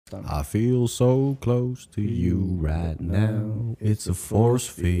Done. I feel so close to you right now. It's a force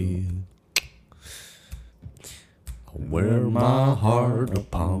field. I wear my heart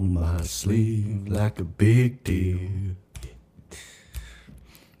upon my sleeve like a big deal.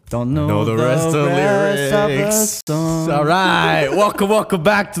 Don't know the rest of the lyrics. All right, welcome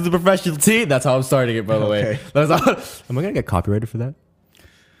back to the professional team. That's how I'm starting it, by the way. That's how, am I gonna get copyrighted for that?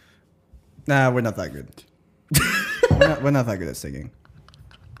 Nah, we're not that good. we're not that good at singing.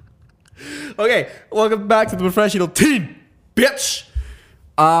 Okay, welcome back to the professional team, bitch.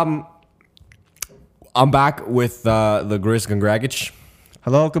 I'm back with the Gris Gongragich.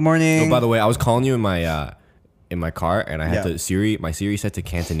 Hello, good morning. Oh, by the way, I was calling you in my car, and I had my Siri set to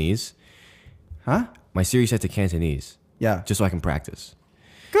Cantonese. Huh? My Siri set to Cantonese. Yeah. Just so I can practice.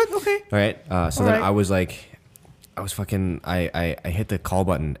 Good. Okay. All right. So then I was like, I hit the call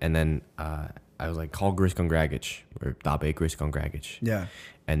button, and then I was like, call Gris Gongragich or Dabe Gris Gongragich. Yeah.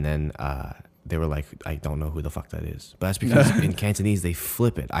 And then they were like, I don't know who the fuck that is. But that's because in Cantonese, they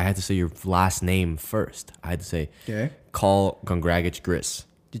flip it. I had to say your last name first. I had to say, call Gongragich Gris.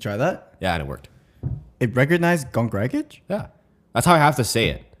 Did you try that? Yeah, and it worked. It recognized Gongragich? Yeah. That's how I have to say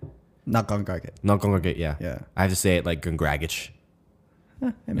it. Not Gongragich. Not Gongragich, yeah. Yeah. I have to say it like Gongragich.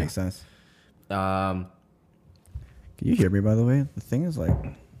 It makes sense. Um, Can you hear me, by the way? The thing is like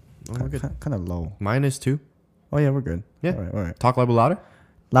we're good. kind of low. Mine is too. Oh, yeah, we're good. Yeah. All right. Talk a little louder.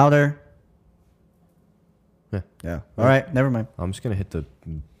 Louder. Yeah. Yeah. All right, never mind. I'm just going to hit the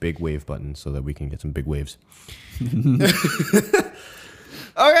big wave button so that we can get some big waves.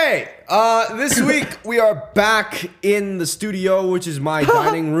 Okay, this week we are back in the studio, which is my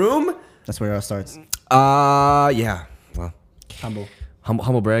dining room. That's where it all starts. Yeah. Well,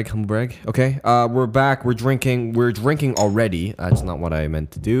 humble brag. Okay. We're back. We're drinking already. That's not what I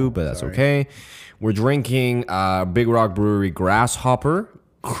meant to do, but that's okay. We're drinking Big Rock Brewery Grasshopper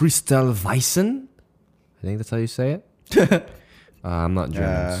Kristallweissen. I think that's how you say it. I'm not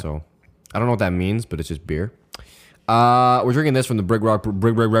German, so I don't know what that means, but it's just beer. We're drinking this from the Big Rock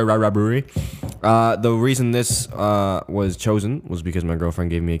Brewery. The reason this was chosen was because my girlfriend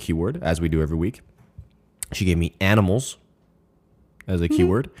gave me a keyword, as we do every week. She gave me animals as a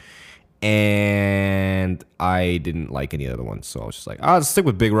keyword, and I didn't like any other ones, so I was just like, I'll stick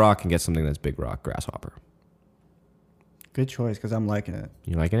with Big Rock and get something that's Big Rock Grasshopper. Good choice, because I'm liking it.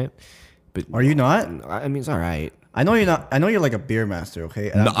 You liking it? But are you not? I mean, it's all right. I know you're not. I know you're like a beer master,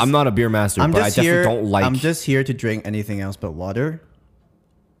 okay? No, I'm not a beer master, but I definitely don't like. I'm just here to drink anything else but water,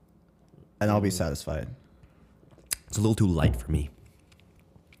 and I'll be satisfied. It's a little too light for me.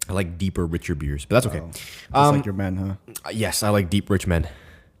 I like deeper, richer beers, but that's okay. Just like your man, huh? Yes, I like deep, rich men.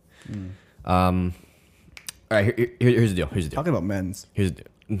 All right, here's the deal. Talking about men's. Here's the deal.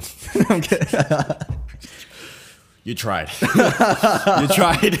 I'm kidding. You tried. You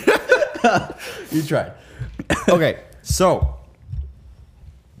tried. You tried. Okay, so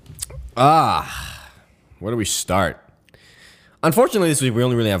where do we start? Unfortunately, this week we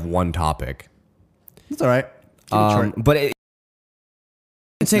only really have one topic. It's all right. But it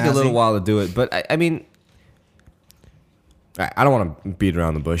take a little while to do it. But I mean, I don't want to beat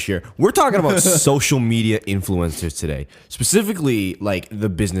around the bush here. We're talking about social media influencers today, specifically like the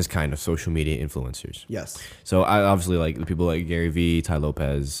business kind of social media influencers. Yes. So I obviously like the people like Gary Vee, Ty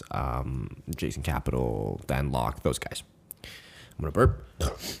Lopez, Jason Capital, Dan Locke, those guys. I'm gonna burp.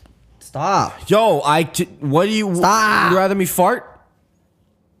 Stop. Yo, what do you? Stop. You rather me fart?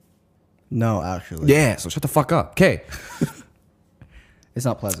 No, actually. Yeah. So shut the fuck up. Okay. It's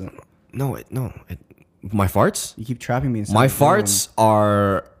not pleasant. No. My farts? You keep trapping me inside. My farts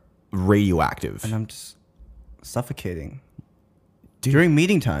are radioactive. And I'm just suffocating. During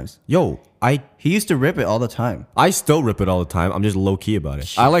meeting times. Yo, he used to rip it all the time. I still rip it all the time. I'm just low key about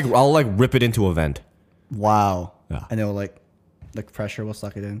it. I'll rip it into a vent. Wow. Yeah. And it'll like pressure will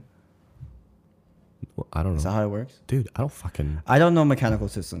suck it in. Well, I don't know. Is that how it works? Dude, I don't fucking. I don't know mechanical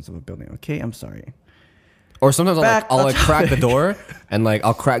systems of a building. Okay, I'm sorry. Or sometimes I'll crack the door and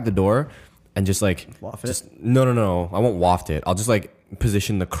I'll crack the door and just waft it? No. I won't waft it. I'll just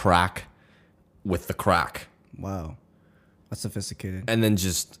position the crack with the crack. Wow. That's sophisticated. And then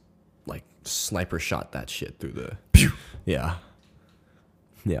just sniper shot that shit through the pew. Yeah.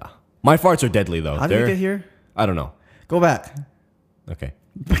 Yeah. My farts are deadly though. How did we get here? I don't know. Go back. Okay.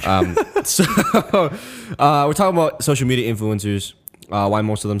 So we're talking about social media influencers, why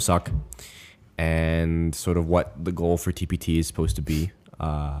most of them suck, and sort of what the goal for TPT is supposed to be.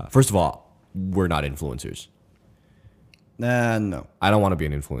 First of all, we're not influencers. No. I don't want to be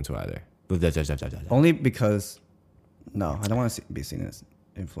an influencer either. Only because, no, I don't want to be seen as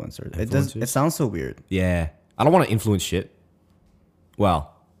influencer. It sounds so weird. Yeah. I don't want to influence shit.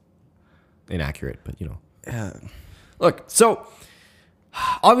 Well, inaccurate, but you know. Yeah. Look, so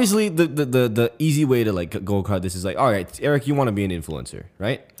obviously the easy way to like go cut this is like, all right, Eric, you want to be an influencer,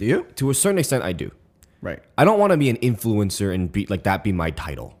 right? Do you? To a certain extent, I do. Right. I don't want to be an influencer and be like that be my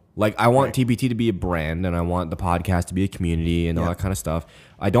title. Like I want Right. TBT to be a brand, and I want the podcast to be a community and all that kind of stuff.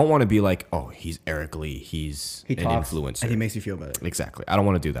 I don't want to be like, oh, he's Eric Lee, he's He an talks influencer. and he makes you feel better. Exactly. I don't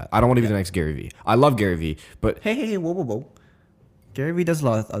want to do that. I don't want to be the next Gary Vee. I love Gary Vee, but Hey, whoa. Gary Vee does a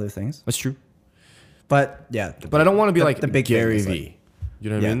lot of other things. that's true. But yeah. But I don't want to be like the big Gary thing is, Vee. You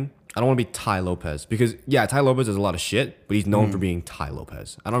know what I mean? I don't want to be Ty Lopez because Ty Lopez does a lot of shit, but he's known for being Ty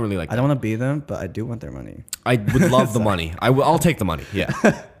Lopez. I don't really like. I don't want to be them, but I do want their money. I would love the money. I'll take the money. Yeah.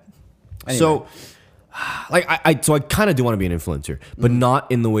 Anyway. So, like, I kind of do want to be an influencer, but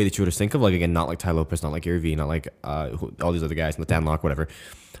not in the way that you would just think of. Like, again, not like Ty Lopez, not like Gary Vee, not like all these other guys, Nathan Locke, whatever.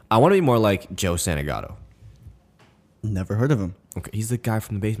 I want to be more like Joe Santagato. Never heard of him. Okay, he's the guy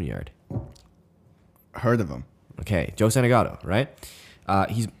from the Basement Yard. Heard of him. Okay, Joe Santagato, right?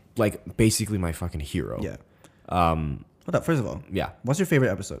 He's like basically my fucking hero. Yeah. Hold up. First of all. Yeah. What's your favorite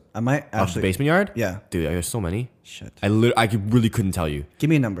episode? I might Of actually. the Basement Yard? Yeah. Dude, there's so many. Shit. I really couldn't tell you. Give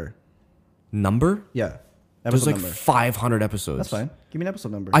me a number. Number? Yeah. There's Episode like number. 500 episodes. That's fine. Give me an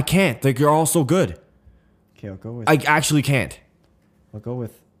episode number. I can't. Like, you're all so good. Okay, I'll go with. I actually can't. I'll go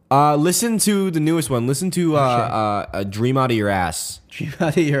with. Listen to the newest one. Listen to Dream Out of Your Ass. Dream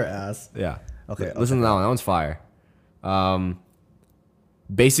out of your ass. Yeah. Okay, Listen to that one. That one's fire.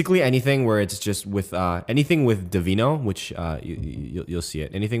 Basically anything where it's just with anything with Davino, which you'll see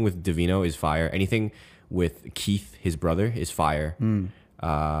it. Anything with Davino is fire. Anything with Keith, his brother, is fire.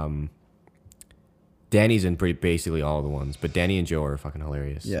 Danny's in basically all the ones, but Danny and Joe are fucking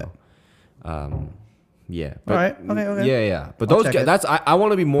hilarious. Yeah. So. Yeah. But, All right. Okay. Yeah. But I'll those check guys, it. that's I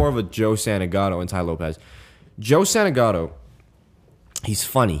want to be more of a Joe Santagato and Ty Lopez. Joe Santagato, he's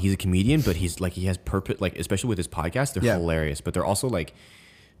funny. He's a comedian, but he's like he has purpose. Like especially with his podcast, they're hilarious. But they're also like,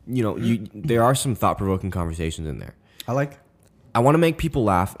 there are some thought provoking conversations in there. I want to make people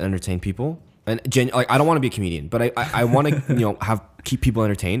laugh and entertain people. And like I don't want to be a comedian, but I want to keep people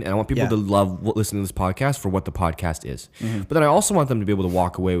entertained, and I want people to love listening to this podcast for what the podcast is. But then I also want them to be able to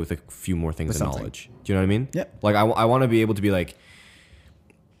walk away with a few more things of knowledge. Do you know what I mean? Yeah. Like I want to be able to be like,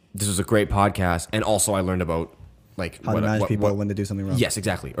 this was a great podcast, and also I learned about like how to manage people when they do something wrong. Yes,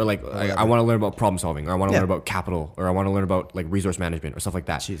 exactly. Or like I want to learn about problem solving, or I want to learn about capital, or I want to learn about like resource management or stuff like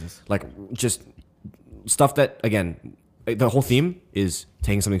that. Jesus. Like just stuff that again. The whole theme is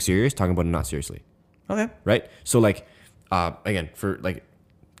taking something serious, talking about it not seriously. Okay. Right? So like, again, for like,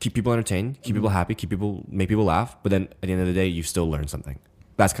 keep people entertained, keep people happy, make people laugh. But then at the end of the day, you still learn something.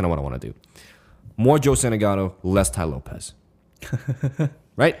 That's kind of what I want to do. More Joe Santagato, less Ty Lopez.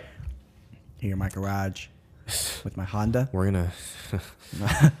 Right? Here in my garage with my Honda. We're gonna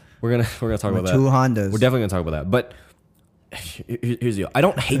talk about that. Two Hondas. We're definitely gonna talk about that. But here's the deal. I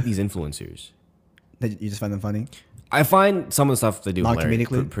don't hate these influencers. You just find them funny? I find some of the stuff they do Not hilarious,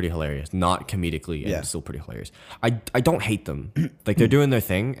 comedically? pretty hilarious. Not comedically, and Yeah. still pretty hilarious. I don't hate them. Like they're doing their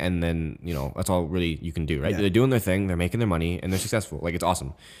thing, and then that's all really you can do, right? Yeah. They're doing their thing, they're making their money, and they're successful. Like it's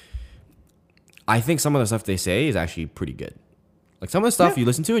awesome. I think some of the stuff they say is actually pretty good. Like some of the stuff you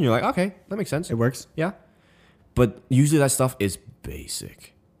listen to, and you're like, okay, that makes sense. It works. Yeah, but usually that stuff is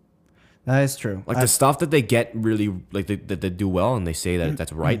basic. That is true. Like the stuff that they get really like that they do well, and they say that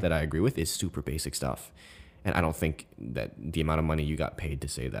that's right, that I agree with, is super basic stuff. And I don't think that the amount of money you got paid to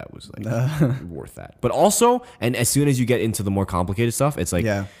say that was like worth that. But also, and as soon as you get into the more complicated stuff, it's like,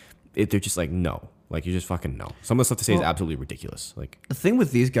 they're just like, no. Like, you just fucking no. Some of the stuff to say is absolutely ridiculous. Like the thing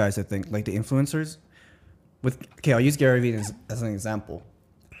with these guys, I think, like the influencers, I'll use Gary Vee as an example.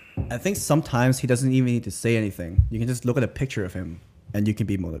 I think sometimes he doesn't even need to say anything. You can just look at a picture of him, and you can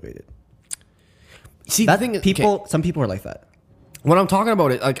be motivated. See, that thing, some people are like that. When I'm talking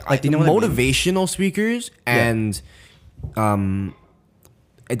about it, like do you know what I mean? motivational speakers and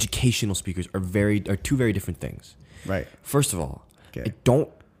educational speakers are two very different things. Right. First of all, I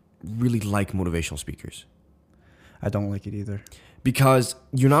don't really like motivational speakers. I don't like it either. Because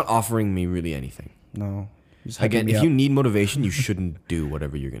you're not offering me really anything. No. Again, if you need motivation, you shouldn't do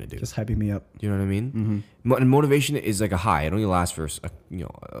whatever you're gonna do. Just hyping me up. You know what I mean? And motivation is like a high. It only lasts for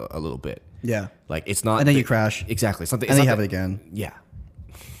a little bit. Yeah. Like it's not. And then you crash. Exactly. Something. And then you have it again. Yeah.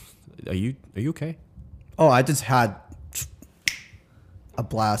 Are you okay? Oh, I just had a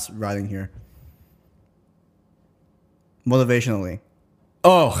blast riding here. Motivationally.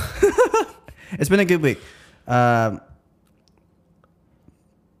 Oh. It's been a good week. But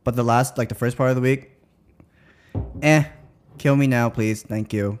the first part of the week, kill me now, please.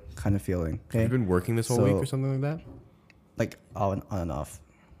 Thank you. Kind of feeling. Okay. Have you been working this whole week or something like that? Like on and off.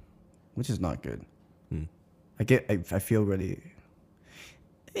 which is not good. Hmm. I feel really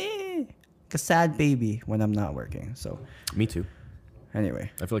like a sad baby when I'm not working. So Me too.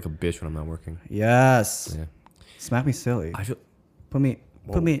 anyway, I feel like a bitch when I'm not working. yes, Yeah. smack me silly. I feel. Put me.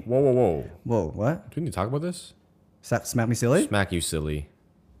 Whoa. Whoa, what? Do we need to talk about this? Smack me silly? Smack you, silly.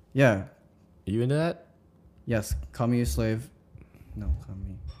 Yeah. Are you into that? Yes. Call me your slave. No, call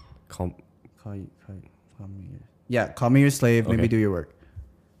me. Call Call me. Yeah, call me your slave. Make Okay. me do your work,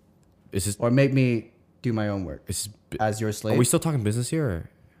 Is this? or make me do my own work Is this as your slave. are we still talking business here? Or?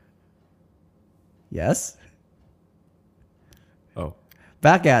 Yes. Oh.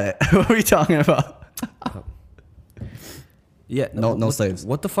 Back at it. What are we talking about? Yeah. No slaves.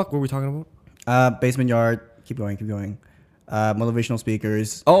 What the fuck were we talking about? Basement yard. Keep going. Motivational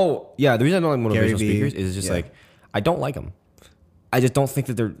speakers. Oh, yeah. The reason I don't like Gary motivational V. speakers is just Yeah. like I don't like them. I just don't think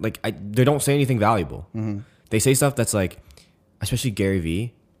that they're like they don't say anything valuable. Mm-hmm. They say stuff that's like, especially Gary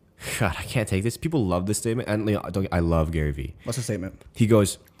V. God, I can't take this. People love this statement, and you know, I love Gary V. What's the statement? He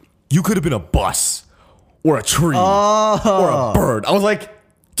goes, "You could have been a bus, or a tree, or a bird." I was like,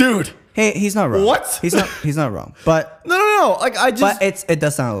 dude. Hey, he's not wrong. What? He's not wrong. But No. Like I just. but it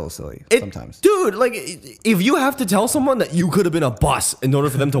does sound a little silly sometimes. Dude, like, if you have to tell someone that you could have been a bus in order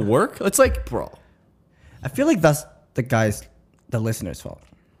for them to work, it's like, bro. I feel like that's the listener's fault.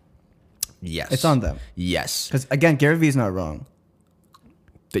 Yes. It's on them. Yes. Because again, Gary Vee is not wrong.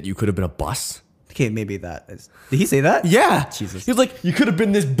 That you could have been a bus? Okay, maybe that is. Did he say that? Yeah. Jesus. He was like, you could have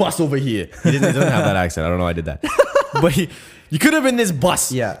been this bus over here. He doesn't have that accent. I don't know why I did that. But you could have been this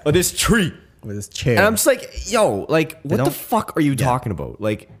bus. Yeah. Or this tree. With his chair. And I'm just like, yo, like, what the don't- fuck are you talking about?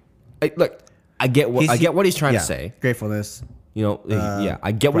 Like, look, I get what he's trying to say. Gratefulness. You know, yeah,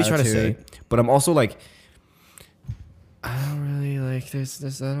 I get what he's trying to say. gratitude. But I'm also like, I don't really like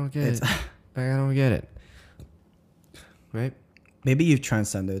this. I don't get it. Like, I don't get it. Right? Maybe you've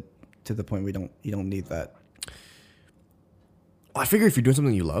transcended to the point where you don't need that. I figure if you're doing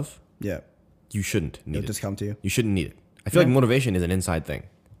something you love, Yeah. you shouldn't need It'll it. just come to you. You shouldn't need it. I feel like motivation is an inside thing.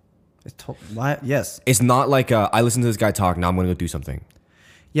 Why? Yes. It's not like I listen to this guy talk. Now I'm gonna go do something.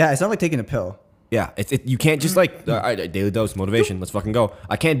 Yeah, it's not like taking a pill. Yeah, you can't just like all right, daily dose motivation. Let's fucking go.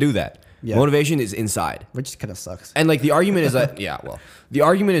 I can't do that. Yeah. Motivation is inside. Which kind of sucks. And like the argument is that the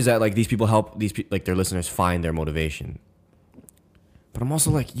argument is that like these people help like their listeners find their motivation. But I'm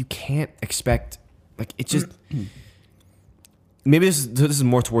also like, you can't expect like it's just maybe this is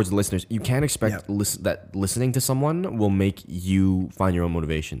more towards the listeners. You can't expect that listening to someone will make you find your own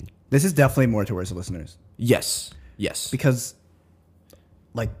motivation. This is definitely more towards the listeners. Yes. Because,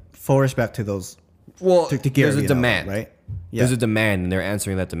 like, full respect to those. Well, to Gary there's a Vee demand, right? Yeah. There's a demand, and they're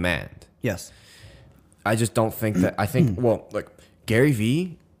answering that demand. Yes. I just don't think that. I think like Gary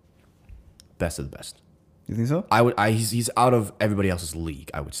V, best of the best. You think so? He's out of everybody else's league.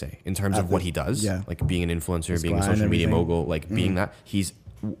 I would say in terms of what he does. Yeah. Like being an influencer, being a grind, social media everything. mogul, like being that he's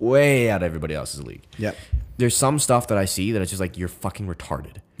way out of everybody else's league. Yep. There's some stuff that I see that it's just like you're fucking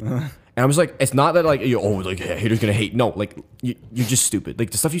retarded. And I'm just like, it's not that like like haters gonna hate. No, like you're just stupid.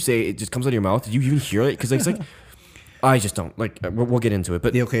 Like the stuff you say, it just comes out of your mouth. You even hear it because it's like I just don't like. We'll get into it,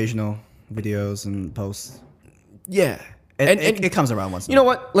 but The occasional videos and posts. yeah. It comes around once in You know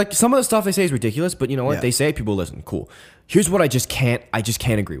what? Like some of the stuff they say is ridiculous, but you know what? Yeah. They say people listen. Cool. Here's what I just can't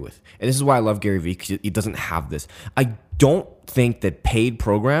agree with. And this is why I love Gary Vee, because he doesn't have this. I don't think that paid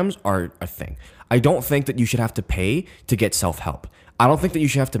programs are a thing. I don't think that you should have to pay to get self-help. I don't think that you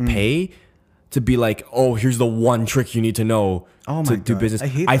should have to pay to be like, oh, here's the one trick you need to know Oh to my do God. business. I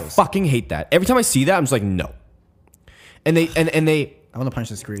hate I those. fucking hate that. Every time I see that, I'm just like, no. And they I want to punch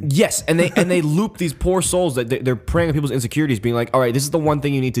the screen. yes, and they loop these poor souls that they're preying on people's insecurities, being like, all right, this is the one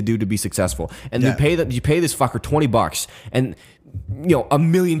thing you need to do to be successful, and Yeah. you pay this fucker $20, and you know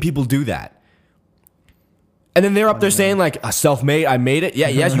 1 million people do that, and then they're up there saying like, self-made, I made it. Yeah,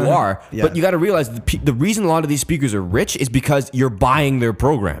 yes, you are, Yeah. but you got to realize the reason a lot of these speakers are rich is because you're buying their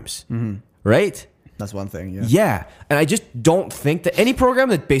programs, right? That's one thing. Yeah. Yeah, and I just don't think that any program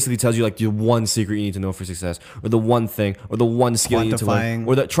that basically tells you like the one secret you need to know for success, or the one thing, or the one skill you need to learn,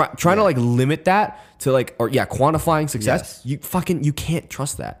 Quantifying. or trying to like limit that to like, or quantifying success. Yes. You can't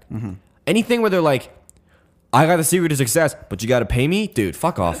trust that. Anything where they're like, I got the secret to success, but you got to pay me, dude.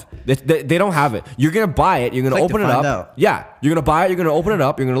 Fuck off. They don't have it. You're gonna buy it. You're gonna Click to open it find up. out. Yeah, you're gonna buy it. You're gonna open it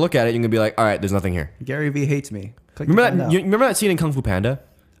up. You're gonna look at it. You're gonna be like, all right, there's nothing here. Gary Vee hates me. Click to Remember find that? out. You remember that scene in Kung Fu Panda?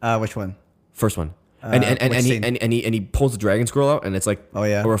 Which one? First one. which scene? And he pulls the dragon scroll out, and it's like Oh,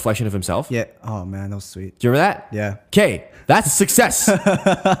 yeah. a reflection of himself. Yeah. Oh man, that was sweet. Do you remember that? Yeah. Okay, that's success.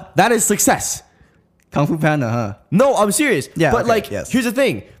 That is success. Kung Fu Panda, huh? No, I'm serious. Yeah, but okay, like, yes. here's the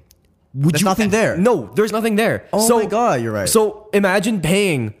thing. Would There's nothing there. No, there's nothing there. Oh my God, you're right. So imagine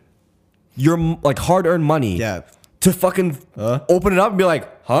paying your like hard-earned money Yeah. to fucking open it up and be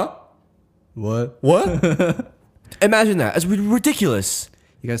like, huh? What? What? Imagine that. It's ridiculous.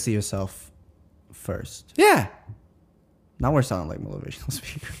 You gotta see yourself first. Yeah. Now we're sounding like motivational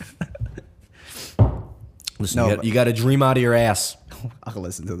speaker. Listen, No, you got to dream out of your ass. I can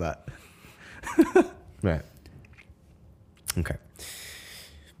listen to that. Right. Okay.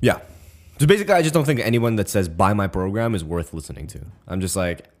 Yeah. So basically, I just don't think anyone that says buy my program is worth listening to. I'm just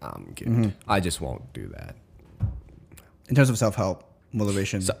like, I'm good. I just won't do that. In terms of self-help,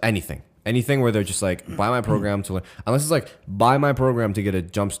 motivation. So anything where they're just like, buy my program to learn. Unless it's like, buy my program to get a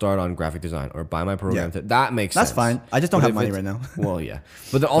jump start on graphic design, or buy my program to, that makes sense. That's fine. I just don't But have if money it's- right now. Well, yeah.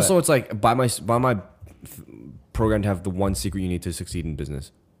 But then also it's like, buy my program to have the one secret you need to succeed in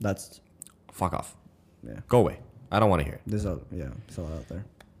business. That's Fuck off. yeah. Go away. I don't want to hear it. There's a it's a lot out there.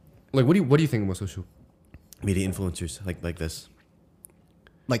 Like, what do you think about social media influencers like this?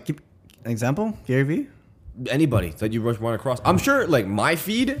 Like, give an example, Gary Vee. Anybody that you run across. I'm sure, like, my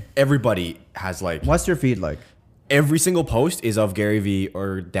feed, everybody has, like, What's your feed like? every single post is of Gary Vee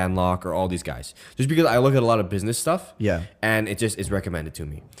or Dan Lok or all these guys. Just because I look at a lot of business stuff. Yeah. And it just is recommended to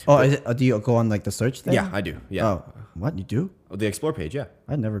me. Oh, do you go on like the search thing? Yeah, I do. Yeah. Oh, what you do? The explore page, yeah.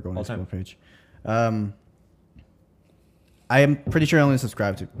 I never go on the All time. explore page. I am pretty sure I only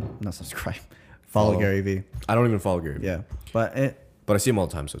follow Gary Vee. I don't even follow Gary Vee. Yeah, but But I see him all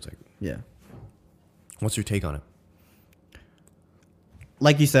the time, so it's like, yeah. what's your take on it?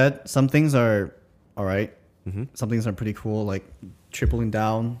 Like you said, some things are all right. Some things are pretty cool, like tripling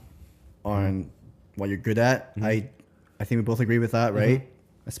down on what you're good at. I think we both agree with that, right?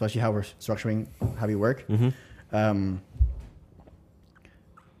 Especially how we're structuring how we work.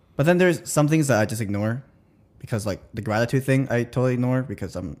 But then there's some things that I just ignore because, like, the gratitude thing, I totally ignore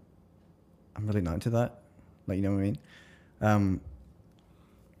because I'm really not into that. Like, you know what I mean?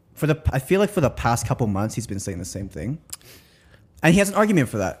 I feel like for the past couple months he's been saying the same thing, and he has an argument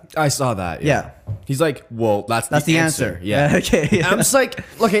for that. I saw that. Yeah. He's like, well, that's the answer. Yeah. Okay. And I'm just like,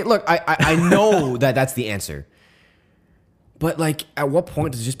 okay, look, I know that that's the answer. But, like, at what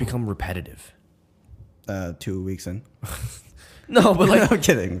point does it just become repetitive? 2 weeks in. No, but, like, I'm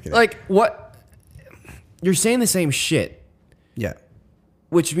kidding. like, what? You're saying the same shit, Yeah.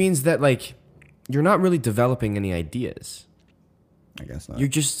 which means that, like, you're not really developing any ideas. I guess not. You're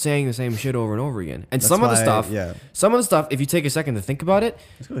just saying the same shit over and over again. And That's some of the why- stuff, yeah. if you take a second to think about it,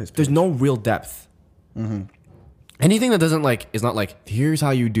 Let's go to his there's page. no real depth. Anything that doesn't like is not like, here's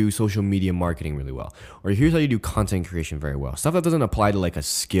how you do social media marketing really well, or here's how you do content creation very well. Stuff that doesn't apply to like a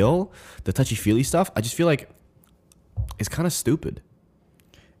skill, the touchy feely stuff. I just feel like it's kind of stupid.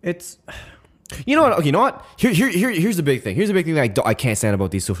 It's You know what? Okay, you know what? Here's the big thing. Here's the big thing that I can't stand about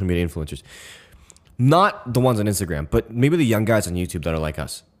these social media influencers. Not the ones on Instagram, but maybe the young guys on YouTube that are like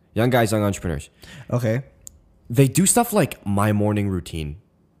us. Young guys, young entrepreneurs. okay. They do stuff like my morning routine.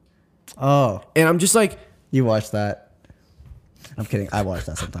 Oh, And I'm just like, you watch that? I'm kidding. I watch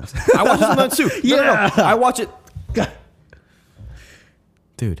that sometimes. I watch it sometimes too. No. I watch it.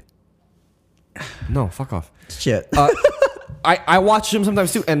 Dude. No, fuck off. Shit. I watch him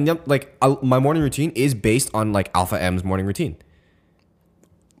sometimes too. And like, my morning routine is based on like Alpha M's morning routine.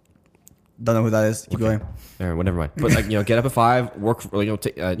 Don't know who that is. Keep going. Or whatever, mind. But like, get up at 5, work,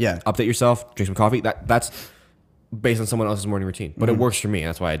 update yourself, drink some coffee. That's based on someone else's morning routine. But it works for me.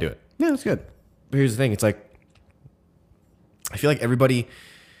 That's why I do it. Yeah, that's good. But here's the thing. It's like, I feel like everybody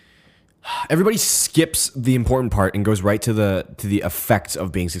skips the important part and goes right to the effects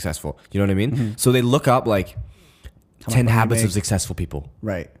of being successful. You know what I mean? So they look up like 10 money you habits of make. successful people.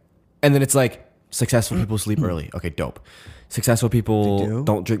 Right. And then it's like, successful people sleep early. Okay, dope. Successful people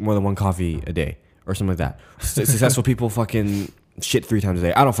don't drink more than 1 coffee a day or something like that. Successful people fucking shit 3 times a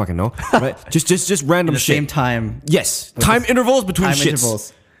day. I don't fucking know. Right? Just random The shit. same time. Yes. Time intervals between Time shits.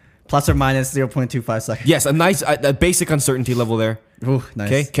 intervals. Plus or minus 0.25 seconds. Yes, a nice a basic uncertainty level there. Ooh, nice.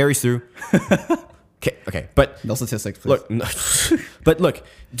 Okay, carries through. Okay, but No statistics, please. look, but look,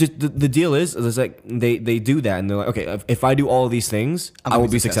 just the deal is like they do that and they're like, okay, if I do all of these things, I will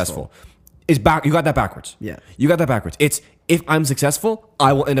be successful. It's back. You got that backwards. Yeah. You got that backwards. It's if I'm successful,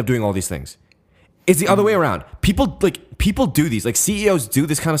 I will end up doing all these things. It's the other way around. People do these. Like CEOs do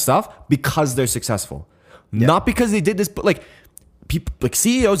this kind of stuff because they're successful, not because they did this. But like people, like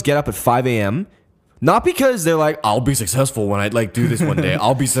CEOs get up at 5 a.m. Not because they're like, I'll be successful when I like do this one day.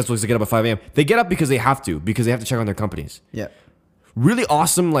 I'll be successful because I get up at 5 a.m. They get up because they have to check on their companies. Yeah. Really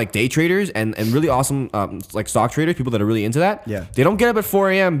awesome like day traders and really awesome like stock traders, people that are really into that. Yeah. They don't get up at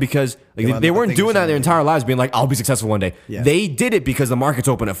 4 a.m. because like, they weren't doing that their entire lives, being like, I'll be successful one day. Yeah. They did it because the market's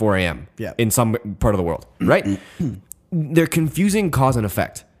open at 4 a.m. Yeah. in some part of the world, right? They're confusing cause and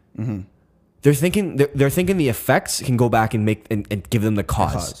effect. they're thinking the effects can go back and make and give them the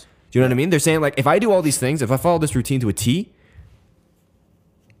cause. Do you know what I mean? They're saying like, if I do all these things, if I follow this routine to a T,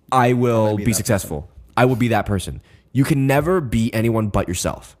 I will be successful. I will be that person. You can never be anyone but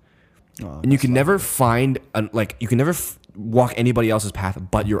yourself. And you can never find, you can never walk anybody else's path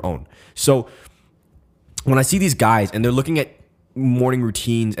but your own. So when I see these guys and they're looking at morning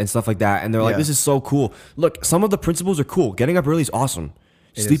routines and stuff like that, and they're like, this is so cool. Look, some of the principles are cool. Getting up early is awesome.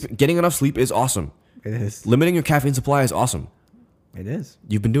 Getting enough sleep is awesome. It is. Limiting your caffeine supply is awesome. It is.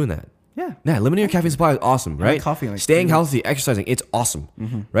 You've been doing that. Yeah. Yeah, limiting your caffeine supply is awesome, right? Coffee, like staying healthy, exercising, it's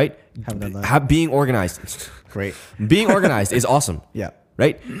awesome, right? Being organized. Great. Being organized is awesome. Yeah.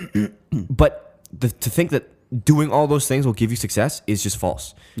 Right? But to think that doing all those things will give you success is just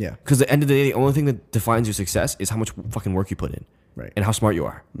false. Yeah. Because at the end of the day, the only thing that defines your success is how much fucking work you put in. Right. And how smart you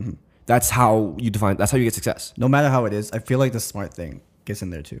are. That's how you get success. No matter how it is, I feel like the smart thing gets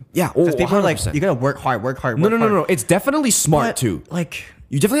in there too. Yeah. Because people are like, 100%. you gotta work hard. No. It's definitely smart But, too. Like,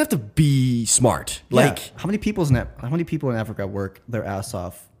 you definitely have to be smart. Like, how many people in Africa work their ass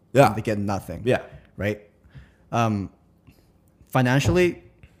off? Yeah. And they get nothing. Yeah. Right. Financially,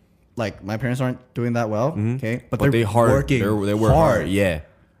 like my parents aren't doing that well. Okay. But they're working. They work hard. Yeah.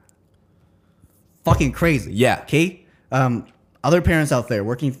 Fucking crazy. Yeah. Okay. Other parents out there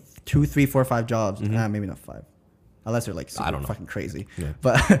working 2, 3, 4, 5 jobs. Maybe not 5, unless they're like super fucking crazy. Yeah.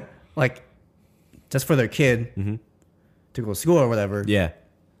 But like, just for their kid to go to school or whatever. Yeah.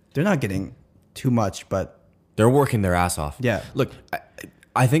 They're not getting too much, but they're working their ass off. Yeah. Look,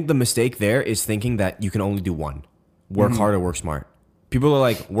 I think the mistake there is thinking that you can only do one. Work hard or work smart. People are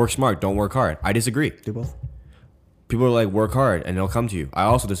like, work smart, don't work hard. I disagree. Do both. People are like, work hard and it'll come to you. I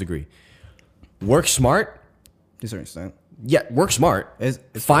also disagree. Work smart. To a certain extent. Yeah, work smart.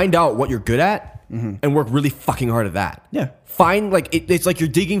 Find out what you're good at and work really fucking hard at that. Yeah. Find like it's like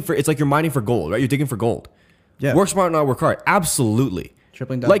you're mining for gold, right? You're digging for gold. Yeah. Work smart, not work hard. Absolutely.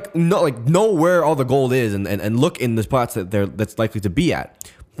 Tripling down. Like know where all the gold is and look in the spots that's likely to be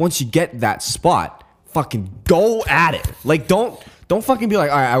at. Once you get that spot, fucking go at it. Like don't fucking be like,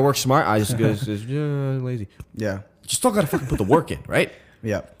 all right, I work smart. I just lazy. Yeah. You still gotta fucking put the work in, right?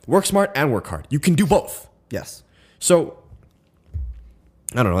 Yeah. Work smart and work hard. You can do both. Yes. So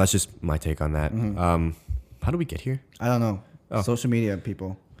I don't know. That's just my take on that. How do we get here? I don't know. Oh. Social media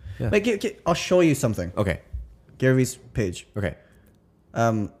people. Yeah. Like, I'll show you something. Okay. Gary Vee's page. Okay.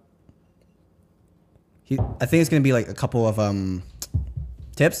 I think it's gonna be like a couple of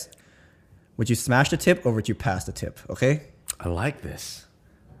tips. Would you smash the tip or would you pass the tip? Okay. I like this.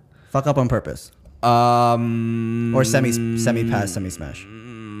 Fuck up on purpose. Or semi pass, semi smash.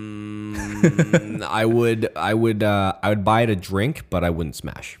 I would buy it a drink, but I wouldn't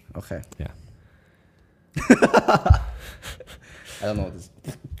smash. Okay. Yeah. I don't know what this.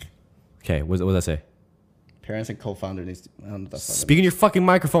 Okay. What does that say? Parents and co-founder needs. I don't know what that's Speak in your fucking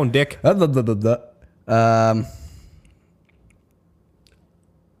microphone, dick. Hold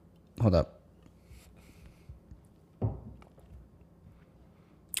up.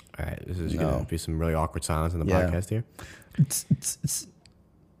 All right, this is gonna be some really awkward silence in the Yeah. podcast here.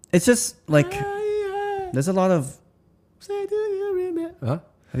 It's just like there's a lot of. Huh?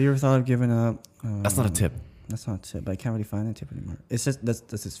 Have you ever thought of giving up? That's not a tip. That's not a tip, but I can't really find a tip anymore. It's just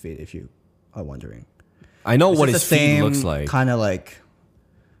that's his feed. If you are wondering, I know it's what just his feed looks like. Kind of like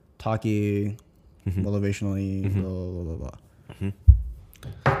talky, motivationally, blah blah blah blah.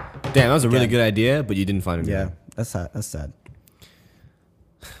 Damn, that was a really good idea, but you didn't find it. Yeah, that's sad. That's sad.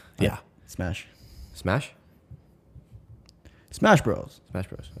 Yeah. Smash. Smash? Smash Bros. Smash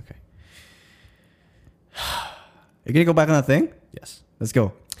Bros. Okay. You're gonna go back on that thing? Yes. Let's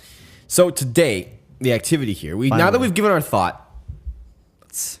go. So today, the activity here, now that we've given our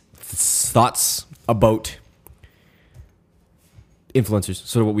thoughts about influencers,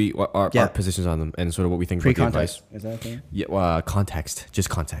 sort of our positions on them, and sort of what we think about the advice. Is that a thing? Yeah, context. Just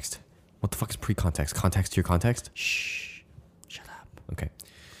context. What the fuck is pre-context? Context to your context? Shh. Shut up. Okay.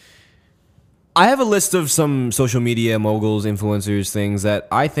 I have a list of some social media moguls, influencers, things that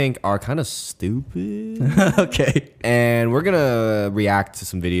I think are kind of stupid. Okay. And we're going to react to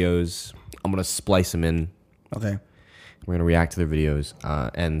some videos. I'm going to splice them in. Okay. We're going to react to their videos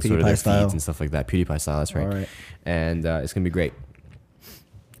and sort of their feeds and stuff like that. PewDiePie style, that's right. All right. And it's going to be great.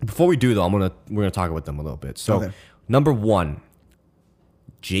 Before we do, though, we're going to talk about them a little bit. So, number 1,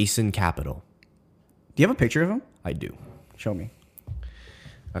 Jason Capital. Do you have a picture of him? I do. Show me.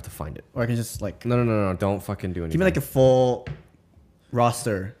 I have to find it. Or I can just like... No. Don't fucking do anything. Give me like a full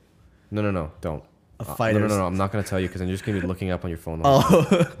roster. No. Don't. Of fighters. No. I'm not going to tell you because I'm just going to be looking up on your phone.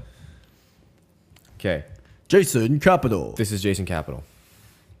 Oh. Okay. Jason Capital. This is Jason Capital.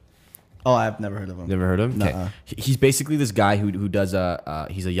 Oh, I've never heard of him. Never heard of him? Nuh-uh. Okay. He's basically this guy who does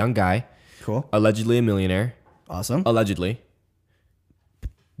he's a young guy, Cool. allegedly a millionaire. Awesome. Allegedly.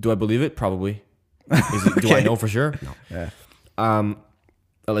 Do I believe it? Probably. Do I know for sure? No. Yeah.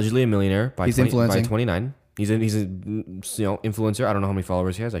 Allegedly a millionaire by He's 20, by influencing. 29. He's a influencer. I don't know how many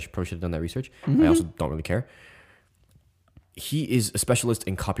followers he has. Probably should have done that research. I also don't really care. He is a specialist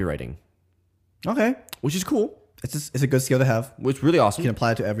in copywriting, Okay. which is cool. It's a good skill to have. Which is really You awesome. can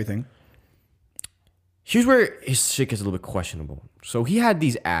apply it to everything. Here's where his shit gets a little bit questionable. So he had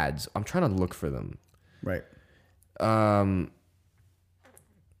these ads. I'm trying to look for them. Right.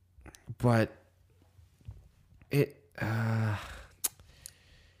 But it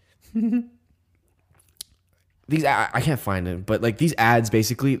these I can't find it, but like these ads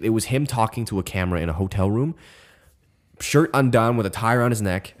basically it was him talking to a camera in a hotel room, shirt undone with a tie around his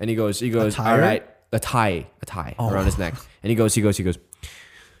neck, and he goes, tire? all right, a tie around his neck, and he goes,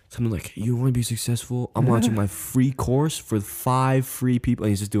 something like, you want to be successful? I'm launching my free course for 5 free people, and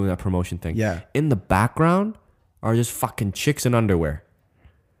he's just doing that promotion thing. Yeah. In the background are just fucking chicks in underwear.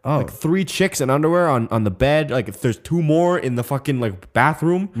 Oh. Like 3 chicks in underwear on the bed. Like if there's 2 more in the fucking like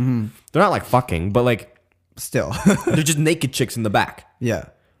bathroom, they're not like fucking, but like Still. they're just naked chicks in the back. Yeah.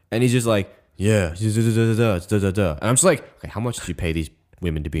 And he's just like, yeah, and I'm just like, okay, how much did you pay these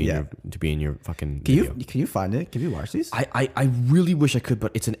women to be in your fucking video? Can you find it? Can you watch these? I really wish I could,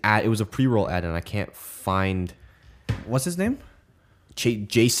 but it's an ad. It was a pre-roll ad, and I can't find What's his name?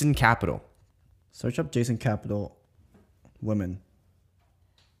 Jason Capital. Search up Jason Capital women.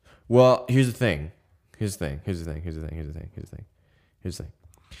 Well, here's the thing.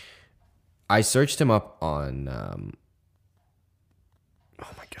 I searched him up on. Oh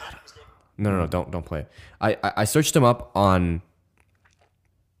my god! No! Don't play it. I searched him up on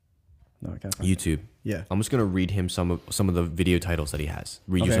No, I can't find YouTube. Yeah. I'm just gonna read him some of the video titles that he has.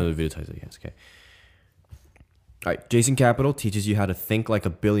 Read you Okay. some of the video titles that he has. Okay. All right. Jason Capital teaches you how to think like a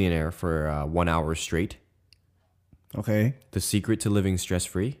billionaire for 1 hour straight. Okay. The secret to living stress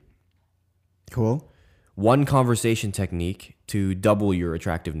free. Cool. 1 conversation technique to double your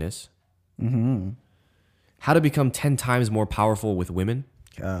attractiveness. How to become 10 times more powerful with women.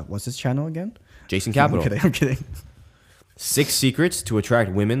 What's his channel again? Jason Capital. I'm kidding. 6 secrets to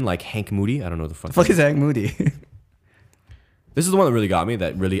attract women like Hank Moody. I don't know the fuck. The fuck is Hank Moody? This is the one that really got me.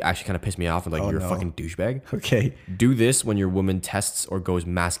 That really actually kind of pissed me off. And like, you're no. a fucking douchebag. Okay. Do this when your woman tests or goes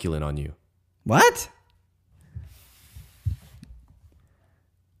masculine on you. What?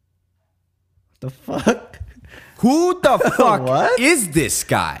 The fuck? Who the fuck What? is this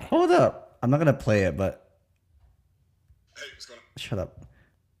guy? Hold up. I'm not gonna play it, but shut up.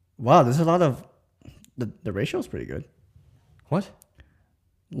 Wow, there's a lot of the ratio is pretty good. What?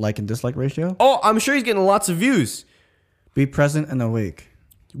 Like and dislike ratio. Oh, I'm sure he's getting lots of views. Be present and awake.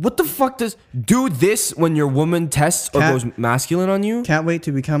 What the fuck does do this when your woman tests or Can't- goes masculine on you? Can't wait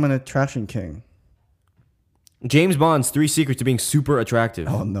to become an attraction king. James Bond's 3 secrets to being super attractive.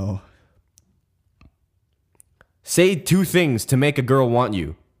 Oh no. Say 2 things to make a girl want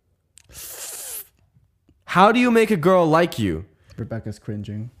you. How do you make a girl like you? Rebecca's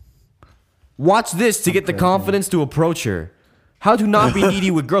cringing. Watch this to get the confidence to approach her. How to not be needy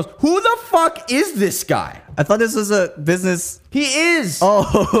with girls. Who the fuck is this guy? I thought this was a business. He is.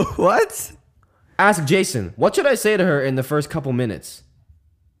 Oh, what? Ask Jason, what should I say to her in the first couple minutes?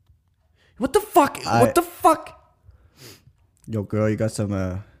 What the fuck? What the fuck? Yo, girl, you got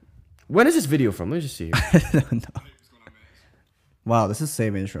some. When is this video from? Let me just see here. No. Wow, this is the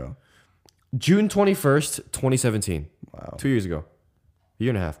same intro. June 21st, 2017. Wow. 2 years ago. A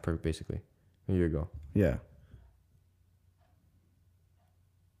year and a half, basically. A year ago. Yeah.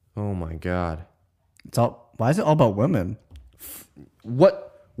 Oh my god. It's all. Why is it all about women?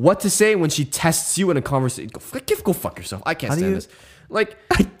 What to say when she tests you in a conversation? Go fuck yourself. I can't How do stand you- this. Like,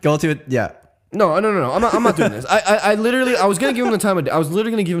 Go to it. Yeah. no. I'm not doing this. I literally, I was gonna give him the time. I was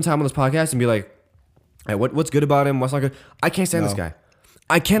literally gonna give him time on this podcast and be like, hey, what's good about him? What's not good? I can't stand this No. guy.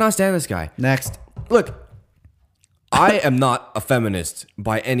 I cannot stand this guy. Next. Look, I am not a feminist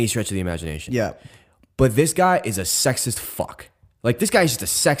by any stretch of the imagination. Yeah. But this guy is a sexist fuck. Like, this guy is just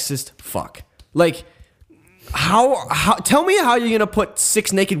a sexist fuck. Like, how tell me how you're gonna put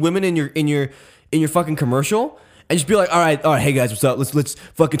 6 naked women in your fucking commercial and just be like, all right, hey guys, what's up? Let's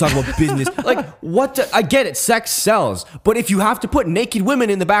fucking talk about business. Like, what I get it, sex sells. But if you have to put naked women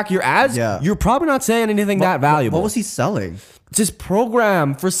in the back of your ads, you're probably not saying anything that valuable. What was he selling? Just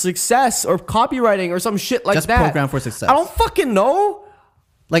program for success or copywriting or some shit like Just that. program for success. I don't fucking know.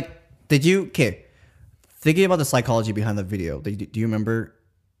 Like, did you? Okay. Thinking about the psychology behind the video, do you remember,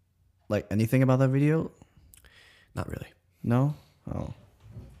 like, anything about that video? Not really. No. Oh.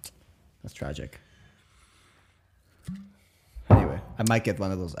 That's tragic. Anyway, I might get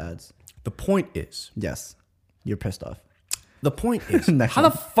one of those ads. The point is, Yes, you're pissed off. the point is, Next how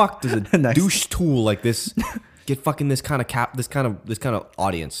one. the fuck does a Next. douche tool like this get fucking this kind of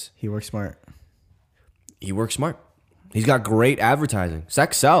audience? He works smart. He works smart. He's got great advertising.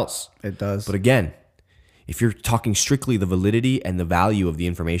 Sex sells. It does. But again, if you're talking strictly the validity and the value of the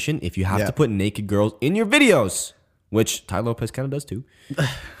information, if you have Yeah. to put naked girls in your videos, which Ty Lopez kind of does too.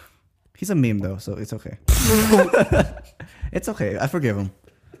 He's a meme though, so it's okay. It's okay. I forgive him.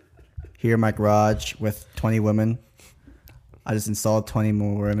 Here in my garage with 20 women. I just installed 20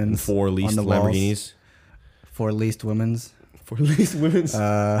 more women. 4 leased on the walls. Lamborghinis. 4 leased women's. 4 leased women's.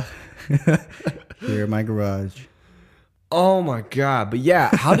 Here in my garage. Oh my god! But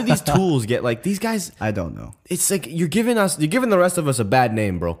yeah, how do these tools get like these guys? I don't know. It's like you're giving the rest of us a bad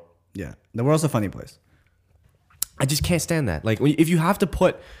name, bro. Yeah, the world's a funny place. I just can't stand that. Like if you have to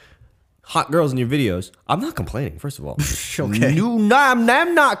put hot girls in your videos, I'm not complaining. First of all, Okay. I'm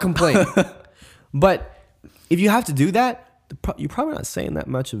not complaining. But if you have to do that, you're probably not saying that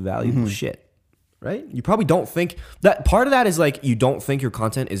much of valuable shit, right? You probably don't think that part of that is like you don't think your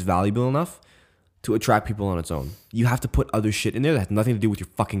content is valuable enough to attract people on its own. You have to put other shit in there that has nothing to do with your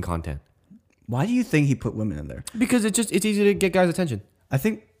fucking content. Why do you think he put women in there? Because it's easy to get guys' attention. I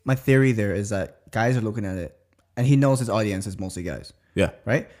think my theory there is that guys are looking at it, and he knows his audience is mostly guys, Yeah.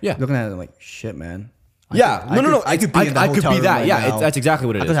 right? Yeah. Looking at it like, shit, man. Yeah. No. I could be in the I could hotel be room that. right Yeah. now. That's exactly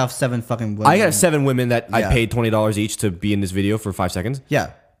what it I is. could have 7 fucking women. I got 7 women that I Yeah. paid $20 each to be in this video for 5 seconds. Yeah.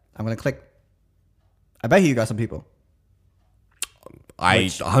 I'm going to click. I bet you got some people, I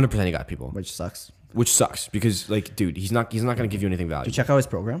 100% he got people, which sucks. which sucks because like, dude, he's not gonna give you anything Did you valuable. check out his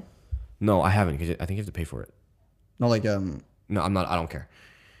program? No, I haven't because I think you have to pay for it. No, like, No, I'm not. I don't care.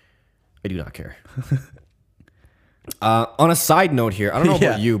 I do not care. On a side note here, I don't know Yeah.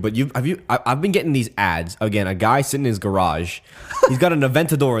 about you, but I've been getting these ads again. A guy sitting in his garage, he's got an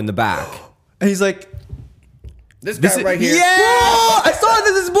Aventador in the back. and he's like, this guy is- right here. Yeah, I saw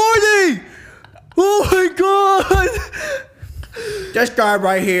this morning. Oh my god. This guy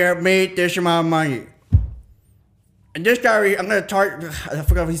right here made this amount of money. And this guy, I'm going to target, I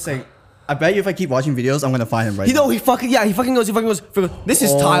forgot what he's saying. I bet you if I keep watching videos, I'm going to find him right You now. know, he fucking goes. This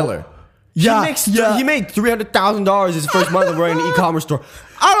is Oh. Tyler. Yeah, He made $300,000 his first month of running an e-commerce store.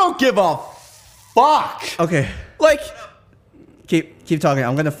 I don't give a fuck. Okay. Like, Keep talking.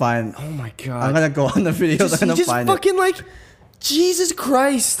 I'm going to find, oh my god. I'm going to go on the videos. I'm going to just find it. fucking like, Jesus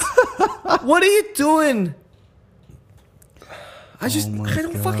Christ. What are you doing? I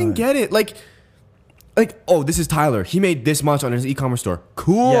don't fucking get it. Like, oh, this is Tyler. He made this much on his e-commerce store.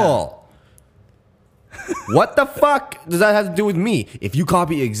 Cool. What the fuck does that have to do with me? If you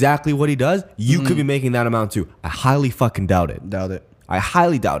copy exactly what he does, you could be making that amount too. I highly fucking doubt it. Doubt it. I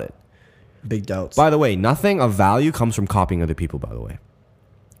highly doubt it. Big doubts. By the way, nothing of value comes from copying other people, by the way.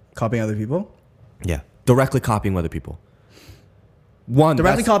 Copying other people? Yeah. Directly copying other people. One,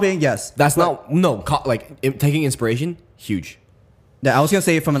 Directly that's, copying, yes. that's not, no, taking inspiration, huge. Yeah, I was going to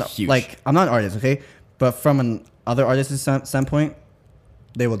say from an, Huge. like, I'm not an artist, okay? But from an other artist's standpoint,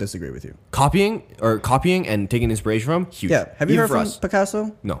 they will disagree with you. Copying and taking inspiration from, huge. Yeah. Have you Even heard for from us.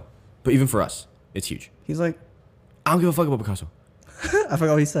 Picasso? No. But even for us, it's huge. He's like, I don't give a fuck about Picasso. I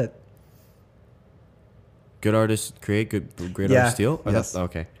forgot what he said. Good artists create, great Yeah. artists steal? Or Yes.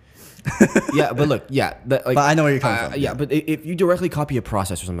 okay. Yeah, but look, yeah. But I know where you're coming from. Yeah, but if you directly copy a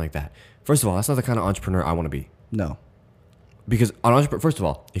process or something like that, first of all, that's not the kind of entrepreneur I want to be. No. Because first of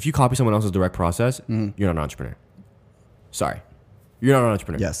all, if you copy someone else's direct process, you're not an entrepreneur. Sorry. You're not an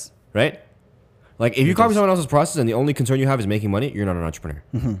entrepreneur. Yes. Right? Like, if you copy someone else's process and the only concern you have is making money, you're not an entrepreneur.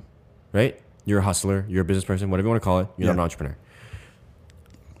 Right? You're a hustler. You're a business person. Whatever you want to call it. You're not an entrepreneur.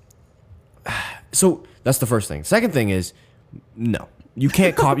 So that's the first thing. Second thing is, no. You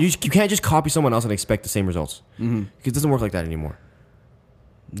can't copy. You can't just copy someone else and expect the same results. Because it doesn't work like that anymore.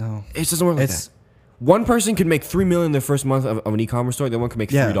 No. It doesn't work like that. One person could make $3 million their first month of an e-commerce store. The one could make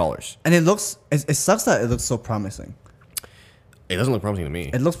 $3. And it sucks that it looks so promising. It doesn't look promising to me.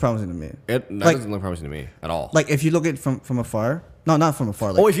 It looks promising to me. That doesn't look promising to me at all. Like, if you look at it from afar. No, not from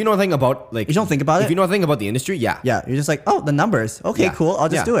afar. Like, Oh, if you know anything about like, you don't think about if it? you know anything about the industry, yeah, yeah, you're just like, oh, the numbers. Okay, Yeah. cool. I'll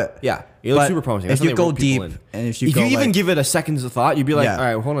just Yeah. do it. Yeah, it looks But super promising. if That's you how they go rope people deep in. and if you even like, give it a second's thought, you'd be like, Yeah. all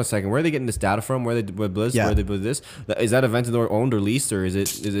right, hold on a second. Where are they getting this data from? Where they with this? Yeah. Where they with this? Is that Aventador owned or leased, or is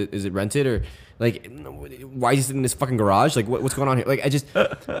it rented, or like why is he sitting in this fucking garage? Like what's going on here? Like I just,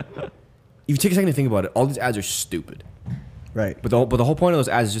 if you take a second to think about it, all these ads are stupid. right. But the whole point of those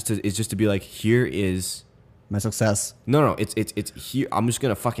ads is just to be like, here is. My success. No, it's here. I'm just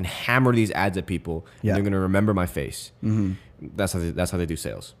gonna fucking hammer these ads at people, Yeah. and they're gonna remember my face. That's how they do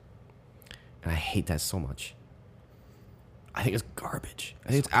sales. And I hate that so much. I think it's garbage. I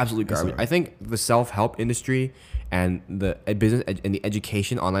think it's absolutely garbage. I think the self-help industry and the business and the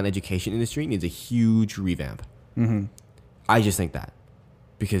education, online education industry needs a huge revamp. Mm-hmm. I just think that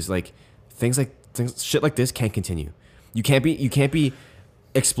because like shit like this can't continue. You can't be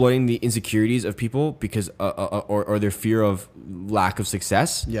exploiting the insecurities of people because or their fear of lack of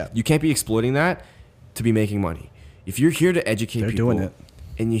success. Yeah. You can't be exploiting that to be making money. If you're here to educate people, doing it.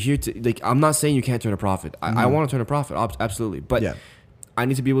 And you're here to like, I'm not saying you can't turn a profit. I want to turn a profit, absolutely. But I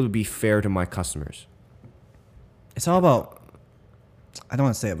need to be able to be fair to my customers. It's all about. I don't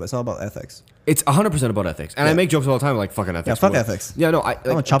want to say it, but it's all about ethics. It's 100% about ethics, and I make jokes all the time like fucking ethics. Yeah, fuck ethics. Yeah, no, I'm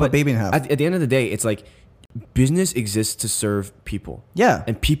gonna chop a baby in half. At the end of the day, it's like business exists to serve people. Yeah.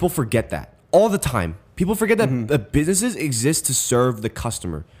 And people forget that all the time. People forget that businesses exist to serve the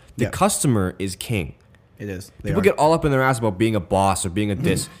customer. The customer is king. It is. People get all up in their ass about being a boss or being a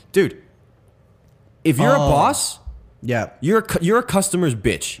this. Dude, if you're a boss, you're a customer's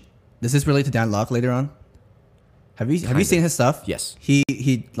bitch. Does this relate to Dan Locke later on? Have you seen his stuff? Yes. He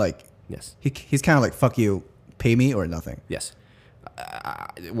like yes. He's kind of like, fuck you, pay me or nothing. Yes.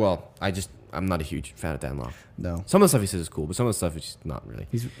 Well, I'm not a huge fan of Dan Locke. No. Some of the stuff he says is cool, but some of the stuff is just not really.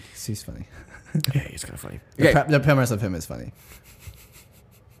 He's funny. Yeah, he's kind of funny. The premise of him is funny.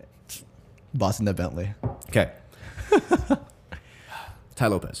 Boss in the Bentley. Okay. Ty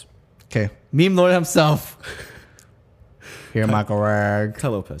Lopez. Okay. Meme Lord himself. Here in my garage. Ty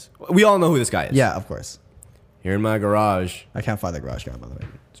Lopez. We all know who this guy is. Yeah, of course. Here in my garage. I can't find the garage guy, by the way.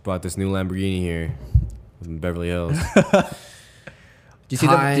 Just bought this new Lamborghini here in Beverly Hills. Did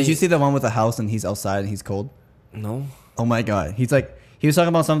you see the one with the house and he's outside and he's cold? No. Oh my god. He was talking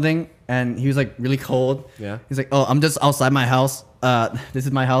about something and he was like really cold. Yeah. He's like, oh, I'm just outside my house. This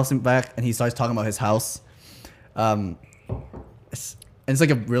is my house in back, and he starts talking about his house. It's like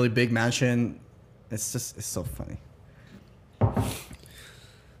a really big mansion. It's so funny.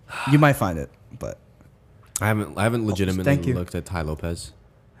 You might find it, but I haven't legitimately looked at Ty Lopez.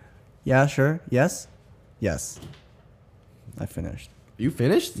 Yeah, sure. Yes. I finished. You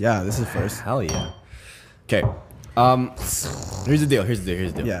finished? Yeah, this is first. Hell yeah. Okay. Here's the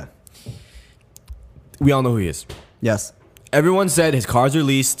deal. Yeah. We all know who he is. Yes. Everyone said his cars are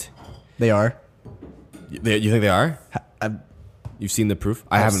leased. They are. You think they are? You've seen the proof?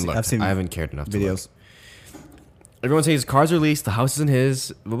 I haven't looked. I haven't cared enough to videos. Look. Everyone says his cars are leased. The house isn't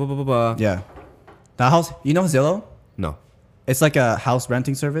his. Blah, blah, blah, blah, blah. Yeah. The house. You know Zillow? No. It's like a house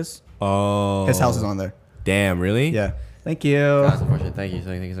renting service. Oh. His house is on there. Damn, really? Yeah. Thank you. That's unfortunate. Thank you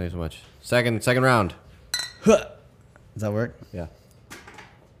so much. Second round. Does that work? Yeah.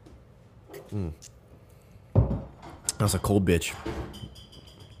 That's a cold bitch.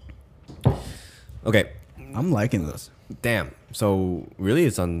 Okay. I'm liking this. Damn. So really,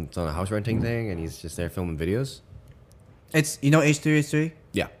 it's on a house renting thing, and he's just there filming videos. It's H3H3.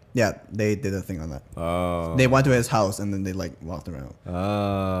 Yeah. Yeah, they did a thing on that. Oh. They went to his house and then they like walked around.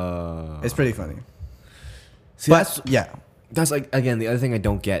 Oh. It's pretty funny. See, but that's like, again, the other thing I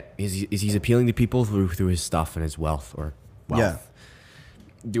don't get is he's appealing to people through his stuff and his wealth or wealth.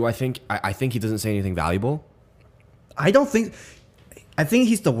 Yeah. Do I think he doesn't say anything valuable? I think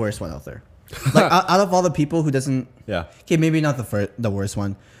he's the worst one out there. Like out of all the people who doesn't. Yeah. Okay, maybe not the worst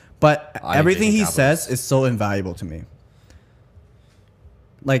one, but everything he says is so invaluable to me.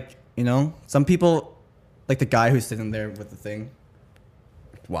 Like, some people, like the guy who's sitting there with the thing.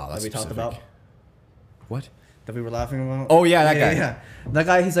 Wow, that's that we talked about. What? That we were laughing about. Oh yeah, that guy. Yeah. That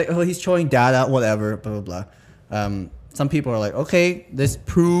guy. He's like, oh, he's showing data, whatever, blah blah blah. Some people are like, okay, there's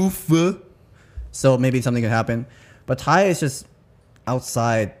proof, so maybe something could happen. But Ty is just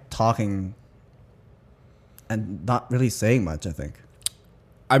outside talking and not really saying much, I think.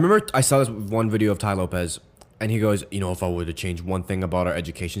 I remember I saw this one video of Ty Lopez, and he goes, if I were to change one thing about our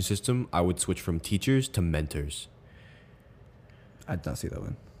education system, I would switch from teachers to mentors. I did not see that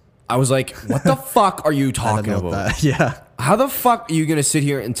one. I was like, what the fuck are you talking about? That. Yeah. How the fuck are you going to sit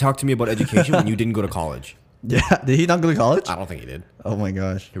here and talk to me about education when you didn't go to college? Yeah. Did he not go to college? I don't think he did. Oh my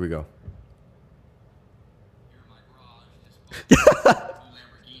gosh. Here we go.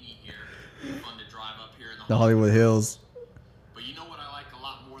 Lamborghini here. Fun to drive up here in the Hollywood Hills. But you know what I like a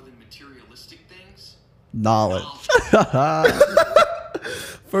lot more than materialistic things? Knowledge.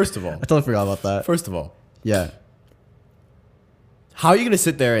 First of all. I totally forgot about that. First of all. Yeah. How are you going to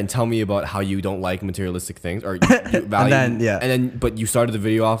sit there and tell me about how you don't like materialistic things or you value but you started the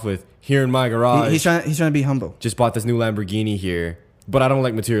video off with here in my garage. He's trying to be humble. Just bought this new Lamborghini here, but I don't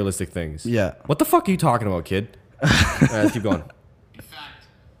like materialistic things. Yeah. What the fuck are you talking about, kid? All right, let's keep going. In fact,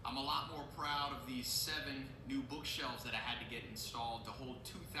 I'm a lot more proud of these 7 new bookshelves that I had to get installed to hold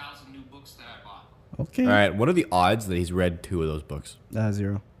 2,000 2,000 new books that I bought. Okay. All right. What are the odds that he's read 2 of those books?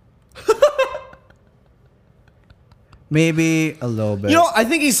 0. Maybe a little bit. You know, I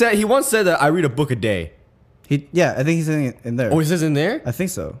think he once said that I read a book a day. I think he's in there. Oh, he says in there? I think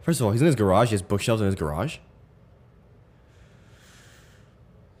so. First of all, he's in his garage. He has bookshelves in his garage.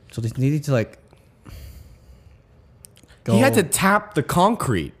 So they needed to like go. He had to tap the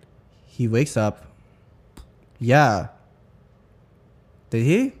concrete. He wakes up. Yeah. Did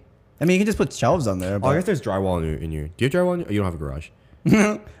he? I mean, you can just put shelves on there. Oh, But I guess there's drywall in your. Do you have drywall in your? Oh, you don't have a garage.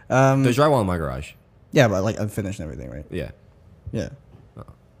 There's drywall in my garage. yeah, but like unfinished and everything, right? Yeah. Yeah.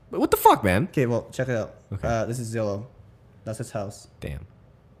 But what the fuck, man? Okay, well, check it out. Okay. This is Zillow. That's his house. Damn.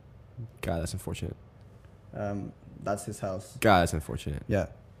 God, that's unfortunate. That's his house. God, that's unfortunate. Yeah.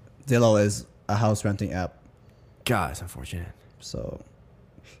 Zillow is a house renting app. God, that's unfortunate. So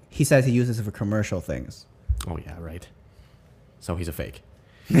he says he uses it for commercial things. Oh yeah, right. So he's a fake.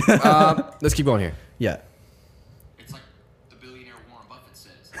 Let's keep going here. Yeah. It's like the billionaire Warren Buffett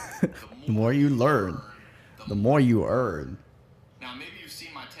says. The more you learn, the more you earn. Now, maybe you've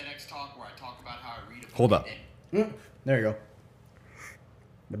seen my TEDx talk where I talk about how I read a book Hold a up. day. There you go.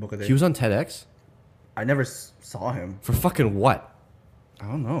 The book of the He was on TEDx I never saw him. for fucking what? I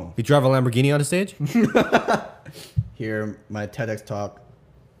don't know. He drive a Lamborghini on the stage? Here, my TEDx talk.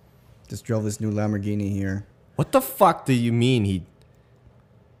 Just drove this new Lamborghini here. What the fuck do you mean he?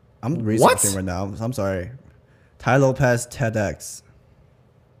 I'm researching right now. I'm sorry. Ty Lopez TEDx.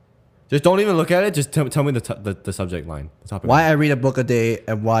 Just don't even look at it. Just tell me the subject line. The topic Why line. I read a book a day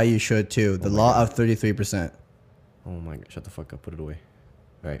and why you should too. The law of 33%. Oh my god! Shut the fuck up. Put it away.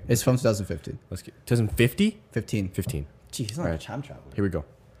 All right. It's from 2015. Let's get 2050. 15. 15. Gee, he's not Right. a time traveler. Here we go.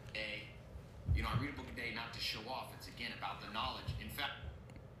 Day. You know, I read a book a day not to show off. It's again about the knowledge. In fact,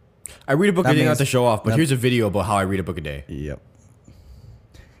 I read a book That a day not means- to show off, but that- here's a video about how I read a book a day. Yep.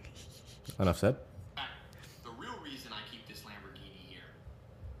 Enough said. the real reason I keep this Lamborghini here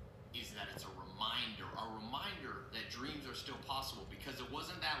is that it's a reminder that dreams are still possible because it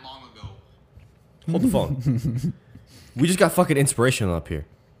wasn't that long ago. Hold the phone. We just got fucking inspirational up here.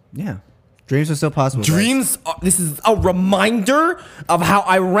 Yeah. Dreams are still possible. guys. Dreams. This is a reminder of how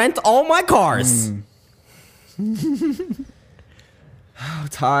I rent all my cars. Oh,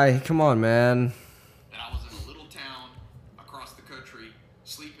 Ty, come on, man. That I was in a little town across the country,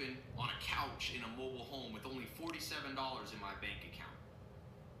 sleeping on a couch in a mobile home with only $47 in my bank account.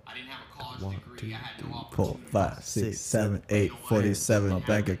 I didn't have a college degree. I had no 4, opportunity. 5, 6, 7, 8, 47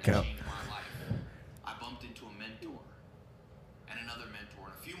 bank account. Changed my life. I bumped into a mentor and another mentor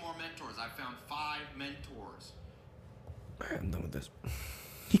and a few more mentors. I found 5 mentors. I'm done with this.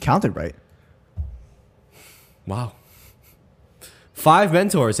 He counted right. Wow. 5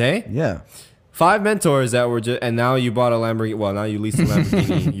 mentors, eh? Yeah. 5 mentors that were just, and now you bought a Lamborghini. Well, now you leased a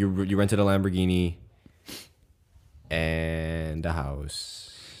Lamborghini. you rented a Lamborghini and a house.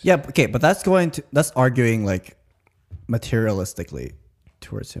 Yeah. Okay, but that's arguing like materialistically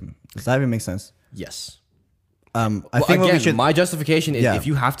towards him. Does that even make sense? Yes. I Well, think again, what we should. my justification is Yeah. if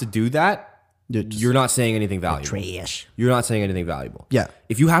you have to do that, you're not saying anything valuable. trash. You're not saying anything valuable. Yeah.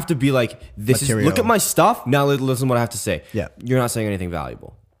 If you have to be like, this Material. is, look at my stuff, now listen what I have to say. Yeah. You're not saying anything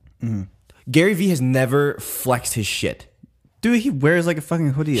valuable. Gary Vee has never flexed his shit. Dude, he wears like a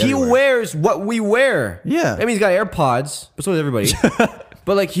fucking hoodie. He everywhere. wears what we wear. Yeah. I mean, he's got AirPods, but so does everybody.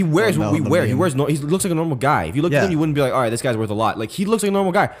 But like, he wears Oh, what no, we the wear. He meme. wears. He looks like a normal guy. If you look at Yeah. him, you wouldn't be like, all right, this guy's worth a lot. Like, he looks like a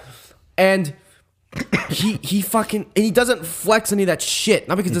normal guy, and he fucking, and he doesn't flex any of that shit.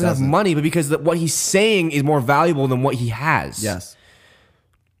 Not because he doesn't have doesn't. money, but because what he's saying is more valuable than what he has. Yes.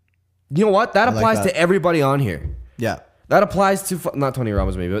 You know what? That like applies that. to everybody on here. Yeah. That applies to not Tony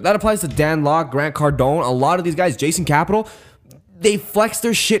Robbins maybe, but that applies to Dan Locke, Grant Cardone, a lot of these guys, Jason Capital. They flex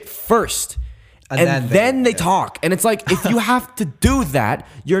their shit first. And then they talk. And it's like, if you have to do that,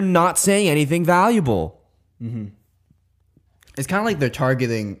 you're not saying anything valuable. It's kind of like they're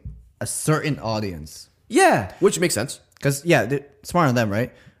targeting a certain audience. Yeah, which makes sense. Because, yeah, they're smart on them,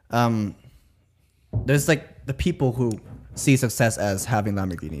 right? There's like the people who see success as having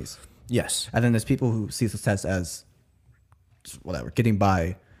Lamborghinis. Yes. And then there's people who see success as just whatever, getting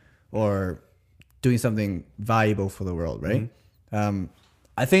by or doing something valuable for the world, right?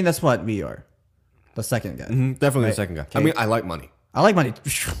 I think that's what we are. The second guy. Definitely Right. the second guy. I Okay. mean, I like money. I like money.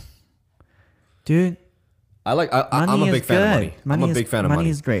 Dude, I'm a Money big is fan of good. money. I'm Money a is- big fan of money money.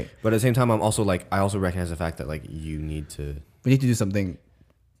 is great. But at the same time, I'm also like, I also recognize the fact that like you need to. we need to do something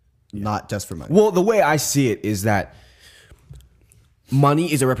not just for money. Well, the way I see it is that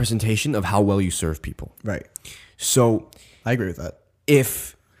money is a representation of how well you serve people. Right. So I agree with that.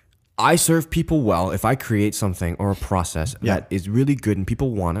 if I serve people well. If I create something or a process that is really good and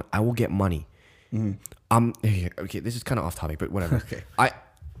people want it, I will get money. Okay, this is kind of off topic, but whatever. Okay. I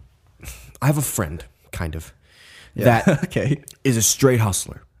have a friend, kind of, that okay. is a straight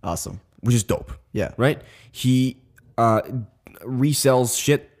hustler, Awesome. which is dope. Yeah. Right? He resells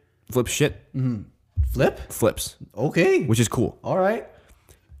shit, flips shit, flips, Okay. which is cool. All right.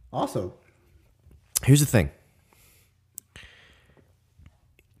 Awesome. Here's the thing.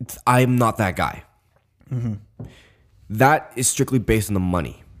 I'm not that guy. That is strictly based on the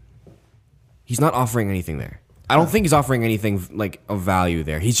money. He's not offering anything there. I don't think he's offering anything like of value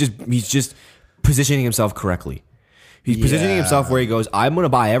there. He's just positioning himself correctly. He's positioning himself where he goes, I'm gonna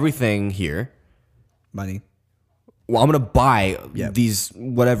buy everything here. Money. Well, I'm gonna buy these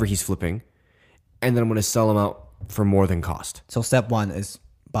whatever he's flipping, and then I'm gonna sell them out for more than cost. So step 1 is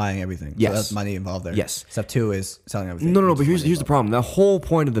buying everything. Yes. So that's money involved there. Yes. Step 2 is selling everything. No. But here's the problem. The whole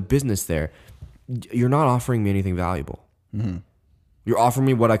point of the business there, you're not offering me anything valuable. You're offering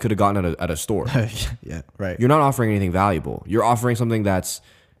me what I could have gotten at a store. Yeah. Right. You're not offering anything valuable. You're offering something that's,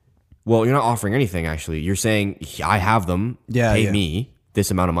 well, you're not offering anything actually. You're saying I have them. Pay me this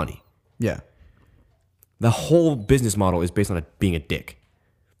amount of money. Yeah. The whole business model is based on being a dick.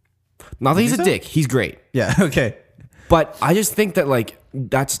 Not that he's a dick. He's great. Yeah. Okay. But I just think that like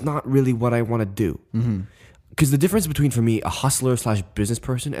that's not really what I want to do. Because the difference between, for me, a hustler / business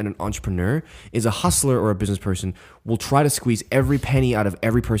person and an entrepreneur is a hustler or a business person will try to squeeze every penny out of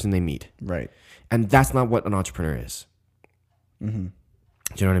every person they meet. Right. And that's not what an entrepreneur is. Do you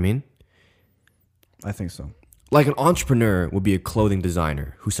know what I mean? I think so. Like an entrepreneur would be a clothing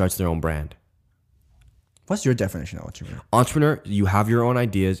designer who starts their own brand. What's your definition of entrepreneur? Entrepreneur, you have your own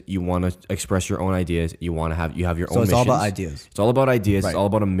ideas. You want to express your own ideas. You have your own missions. So it's all about ideas. It's all about ideas. Right. It's all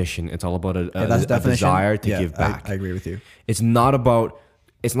about a mission. It's all about a definition. desire to give back. I agree with you. It's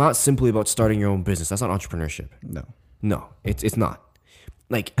not simply about starting your own business. That's not entrepreneurship. No, it's not.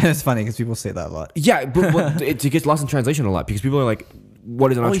 Like It's funny because people say that a lot. yeah, but it gets lost in translation a lot because people are like, "What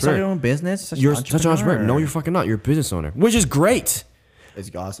is an You start entrepreneur? your own business? You're such an entrepreneur." No, you're fucking not. You're a business owner, which is great,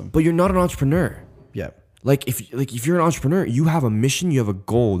 It's awesome. but you're not an entrepreneur. Yeah. Like if you're an entrepreneur, you have a mission, you have a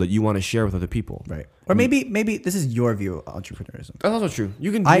goal that you want to share with other people. Right. Or maybe this is your view of entrepreneurism. That's also true.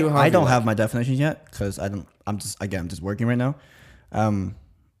 You can. I don't have my definition yet because I'm just working right now. When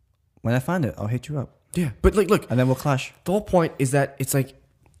I find it, I'll hit you up. Yeah, but like, look, And then we'll clash. the whole point is that it's like,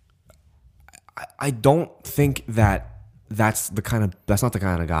 I don't think that that's not the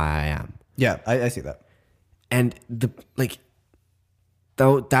kind of guy I am. Yeah, I see that. And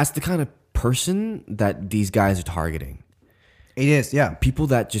that's the kind of person that these guys are targeting. It is, yeah. People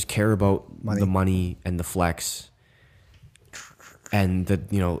that just care about the money and the flex and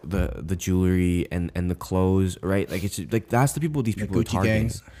the jewelry and the clothes, right? Like it's like that's the people these people are Gucci targeting.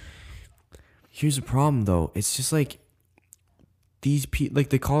 gangs. Here's the problem though. It's just like these people, like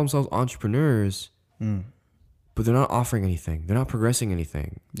they call themselves entrepreneurs, but they're not offering anything. They're not progressing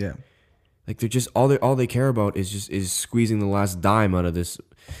anything. Yeah. Like they're just all they care about is squeezing the last dime out of this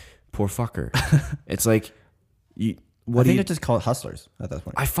poor fucker. It's like I think they're just called hustlers at that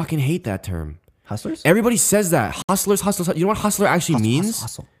point. I fucking hate that term. Hustlers? Everybody says that. Hustlers. You know what hustler actually means?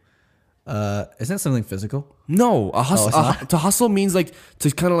 Hustle. Isn't it something physical? No, not? to hustle means like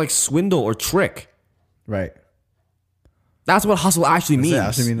to kind of like swindle or trick. Right. That's what hustle actually Does it means.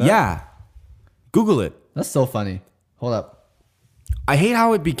 actually mean that? Yeah. Google it. That's so funny. Hold up. I hate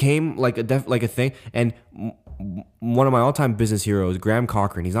how it became like a thing. And one of my all-time business heroes, Graham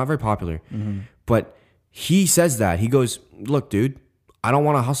Cochran, he's not very popular, but he says that. He goes, "Look, dude, I don't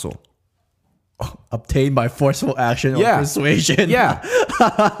want to hustle. Obtained by forceful action or persuasion. Yeah.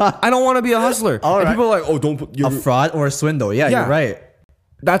 I don't want to be a hustler." All and right. people are like, "Oh, don't put A fraud or a swindle. Yeah, Yeah. you're right.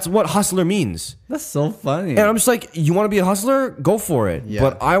 That's what hustler means." That's so funny. And I'm just like, you want to be a hustler? Go for it. Yeah.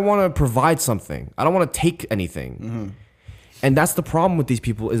 But I want to provide something. I don't want to take anything. And that's the problem with these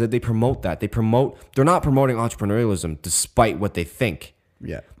people is that they promote that. They're not promoting entrepreneurialism despite what they think.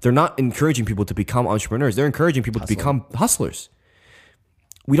 Yeah. They're not encouraging people to become entrepreneurs. They're encouraging people to become hustlers.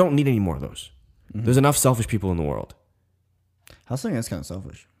 We don't need any more of those. There's enough selfish people in the world. Hustling is kind of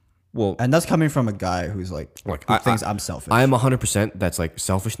selfish. Well, And that's coming from a guy who's like who thinks I'm selfish. I am 100% that's like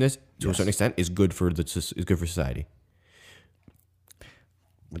selfishness to a certain extent is good for society.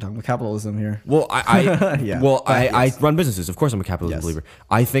 We're talking about capitalism here. Well, I Yeah. I run businesses. Of course, I'm a capitalism Yes. believer.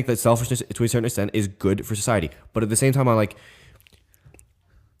 I think that selfishness, to a certain extent, is good for society. But at the same time, I'm like,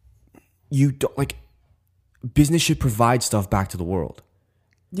 you don't like. Business should provide stuff back to the world.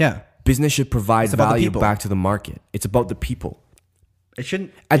 Yeah. Business should provide It's about the value people. back to the market. It's about the people. It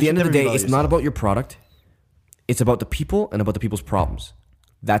shouldn't. At the end of the day, it's not about your product. It's about the people and about the people's problems.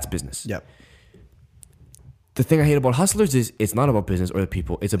 That's business. Yep. The thing I hate about hustlers is it's not about business or the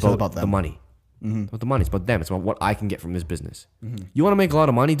people. It's about, about the them. money. It's about the money. It's about them. It's about what I can get from this business. You want to make a lot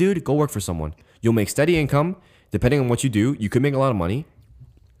of money, dude? Go work for someone. You'll make steady income. Depending on what you do, you could make a lot of money.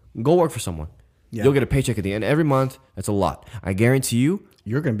 Go work for someone. Yeah. You'll get a paycheck at the end every month. That's a lot. I guarantee you,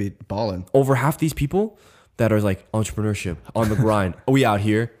 You're gonna be balling. over half these people that are like entrepreneurship on the grind. We out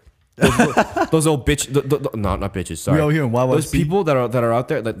here. Those old bitch, not bitches. Sorry, We out here in YYC. those people that are out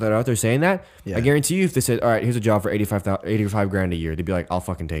there that are out there saying that. Yeah. I guarantee you, if they said, "All right, here's a job for 85 grand a year," they'd be like, "I'll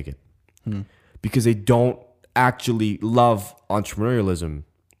fucking take it," because they don't actually love entrepreneurialism.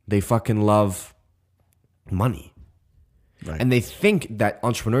 They fucking love money, Right. and they think that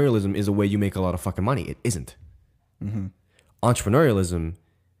entrepreneurialism is a way you make a lot of fucking money. It isn't. Entrepreneurialism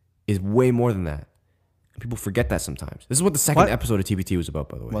is way more than that. People forget that sometimes. This is what the second episode of TBT was about,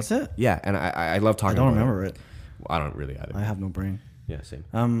 by the way. Was it? Yeah, and I love talking I about don't remember it. Well, I don't really either. I have no brain. Yeah, same.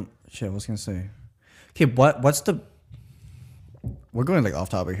 Shit, I was gonna say. Okay, what's the? We're going like off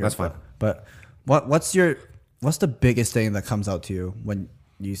topic here. That's fine. But what's the biggest thing that comes out to you when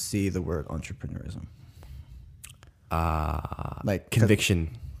you see the word entrepreneurism? Like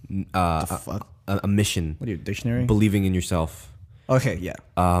Conviction, fuck? a mission, What are you, dictionary? believing in yourself, Okay, yeah.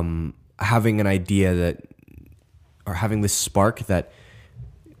 having an idea that, or having this spark that,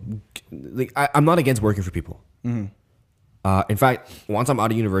 like, I'm not against working for people. In fact, once I'm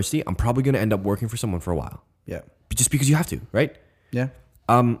out of university, I'm probably going to end up working for someone for a while. Yeah. Just because you have to, right? Yeah.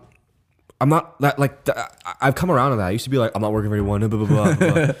 I'm not that I've come around on that. I used to be like, I'm not working for anyone. Blah, blah, blah,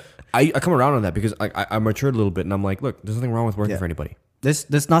 blah, blah. I come around on that because I matured a little bit, and I'm like, look, there's nothing wrong with working Yeah. for anybody. There's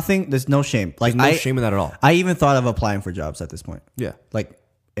no shame. Like There's no shame in that at all. I even thought of applying for jobs at this point. Yeah. Like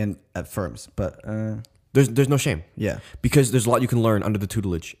at firms, but There's no shame. yeah. Because there's a lot you can learn under the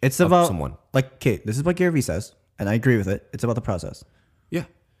tutelage It's of about someone. like, okay, this is what Gary Vee says, and I agree with it. It's about the process, Yeah.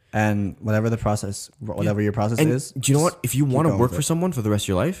 and whatever your process And is. do you know what? If you want to going work with for it. someone for the rest of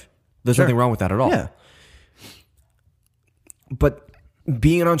your life, there's Sure. nothing wrong with that at all. Yeah. But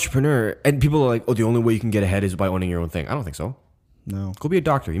being an entrepreneur, and people are like, oh, the only way you can get ahead is by owning your own thing. I don't think so. No. Go be a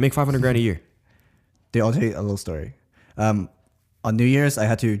doctor. You make 500 grand a year. I'll tell you a little story. On New Year's, I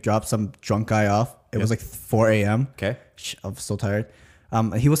had to drop some drunk guy off. It was like 4 a.m. Okay. I'm so tired.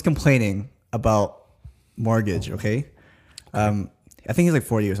 He was complaining about mortgage. Okay. I think he's like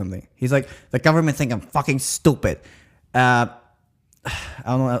 40 or something. He's like, the government think I'm fucking stupid. I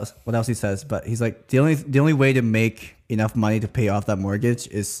don't know what else he says, but he's like, the only way to make enough money to pay off that mortgage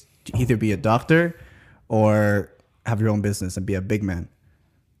is to either be a doctor or have your own business and be a big man.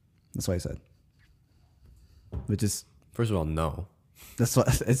 That's what I said. Which is, First of all, no. that's what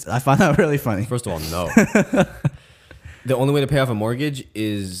I found that really funny. First of all, no. The only way to pay off a mortgage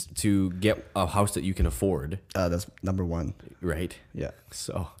is to get a house that you can afford, That's number one. right? Yeah.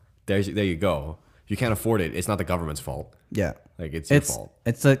 So there you go. If you can't afford it, it's not the government's fault. Yeah. Like, it's your fault.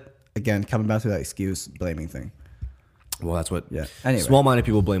 It's like, again, coming back to that excuse blaming thing. Well, that's what. Yeah. Anyway. Small-minded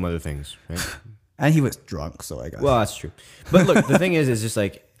people blame other things, right? And he was drunk, so I guess. Well, that's true. But look, the thing is just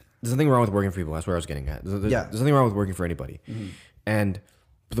like, there's nothing wrong with working for people. That's where I was getting at. There's nothing wrong with working for anybody. And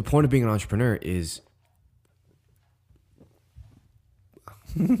the point of being an entrepreneur is,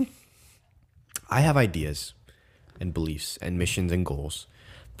 I have ideas and beliefs and missions and goals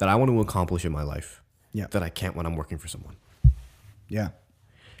that I want to accomplish in my life. Yeah. That I can't when I'm working for someone. Yeah.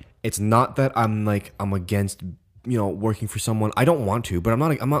 It's not that I'm against, working for someone. I don't want to, but I'm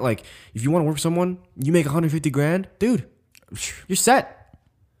not like, if you want to work for someone, you make 150 grand, dude, you're set,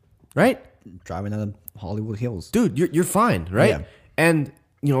 right? Driving out of Hollywood Hills. Dude, you're fine, right? Yeah. And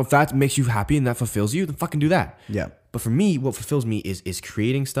if that makes you happy and that fulfills you, then fucking do that. Yeah. But for me, what fulfills me is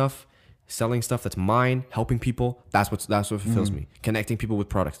creating stuff, selling stuff that's mine, helping people. That's what fulfills me. Connecting people with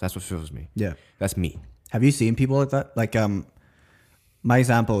products. That's what fulfills me. Yeah. That's me. Have you seen people like that? Like, my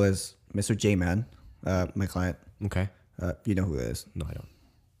example is Mr. J Man, my client. Okay. You know who it is? No, I don't.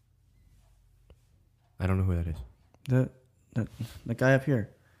 I don't know who that is. The guy up here.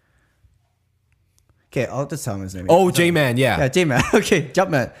 Okay, I'll just tell him his name. Oh, J-Man, yeah. Yeah, J Man. Okay,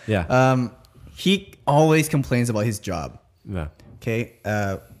 Jumpman. Yeah. He always complains about his job. Yeah. Okay.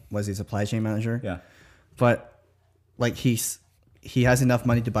 Was he supply chain manager? Yeah. But like he has enough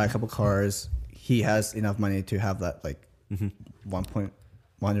money to buy a couple cars. He has enough money to have that like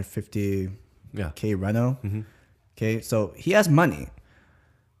 150 Yeah. K reno. Okay, so he has money,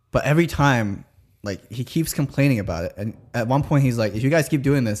 but every time like he keeps complaining about it, and at one point he's like, "If you guys keep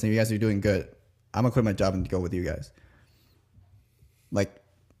doing this and you guys are doing good, I'm gonna quit my job and go with you guys." Like,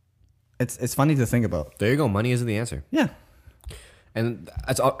 it's funny to think about. There you go. Money isn't the answer. Yeah. And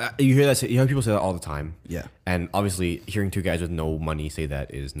that's you hear that. You hear people say that all the time. Yeah. And obviously, hearing two guys with no money say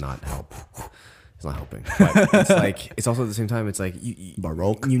that is not help. It's not helping. But it's like it's also at the same time. It's like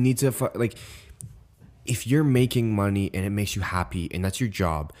Baroque. You need to like if you're making money and it makes you happy and that's your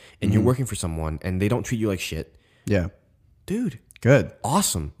job and you're working for someone and they don't treat you like shit. Yeah. Dude. Good.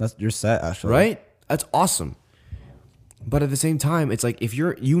 Awesome. You're set actually. Right? That's awesome. But at the same time, it's like if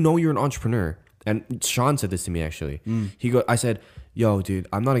you're an entrepreneur. And Sean said this to me actually. I said, "Yo, dude,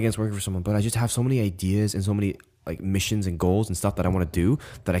 I'm not against working for someone, but I just have so many ideas and so many like missions and goals and stuff that I want to do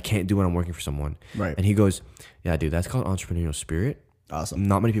that I can't do when I'm working for someone." Right. And he goes, "Yeah, dude, that's called entrepreneurial spirit. Awesome.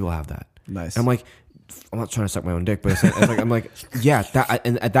 Not many people have that." Nice. And I'm like, I'm not trying to suck my own dick, but I'm like, yeah.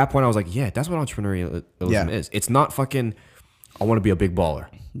 And at that point, I was like, yeah, that's what entrepreneurialism is. It's not fucking. I want to be a big baller.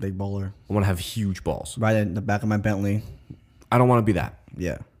 Big baller. I want to have huge balls. Right in the back of my Bentley. I don't want to be that.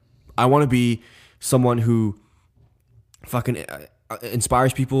 Yeah. I want to be someone who fucking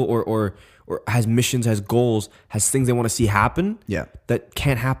inspires people or has missions, has goals, has things they want to see happen. Yeah. That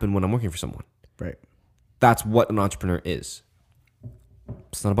can't happen when I'm working for someone. Right. That's what an entrepreneur is.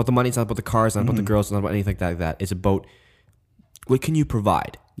 It's not about the money. It's not about the cars. It's not about the girls. It's not about anything like that. It's about what can you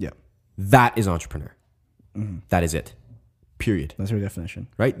provide. Yeah. That is entrepreneur. That is it. Period. That's your definition.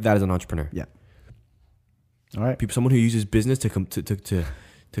 Right? That is an entrepreneur. Yeah. All right. Someone who uses business to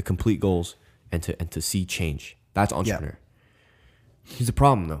complete goals and to see change. That's entrepreneur. Here's the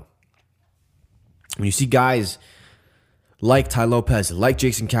problem though. When you see guys like Ty Lopez, like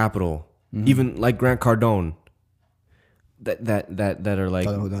Jason Capital, even like Grant Cardone, that are like,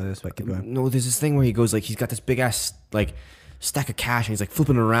 I don't know who that is, but keep going. no, there's this thing where he goes like he's got this big ass like stack of cash and he's like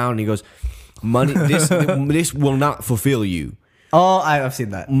flipping it around and he goes, money, this will not fulfill you. Oh, I've seen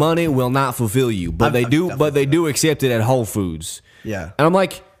that. Money will not fulfill you, but they do accept it at Whole Foods. Yeah. And I'm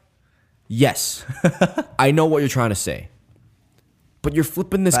like, yes, I know what you're trying to say, but you're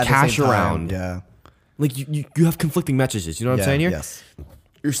flipping this But at the cash same time, around. Yeah. Like you have conflicting messages. You know what I'm saying here? Yes.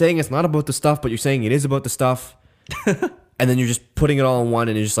 You're saying it's not about the stuff, but you're saying it is about the stuff. And then you're just putting it all in one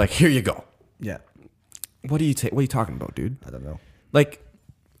and you're just like, here you go. Yeah. What are you talking about, dude? I don't know. Like,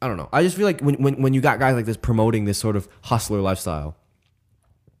 I don't know. I just feel like when you got guys like this promoting this sort of hustler lifestyle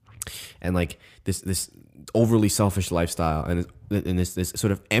and like this overly selfish lifestyle and this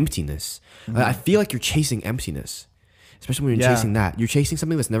sort of emptiness, I feel like you're chasing emptiness, especially when you're chasing that. You're chasing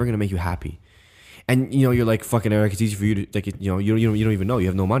something that's never going to make you happy. And you know, you're like, fucking Eric, it's easy for you to like, you know, you don't even know you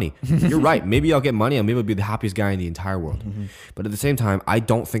have no money. You're right. Maybe I'll get money and maybe I'll be the happiest guy in the entire world. But at the same time, I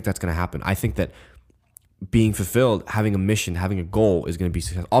don't think that's going to happen. I think that being fulfilled, having a mission, having a goal is going to be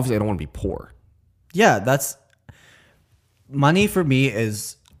successful. Obviously, I don't want to be poor. Yeah, that's money for me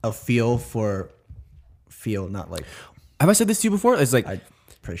is a feel, not like. Have I said this to you before? It's like I'm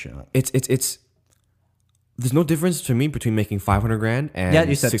pretty sure not. It's. There's no difference to me between making 500 grand and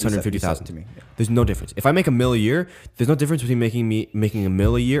You said 650,000 to me. Yeah. There's no difference. If I make $1 million a year, there's no difference between making $1 million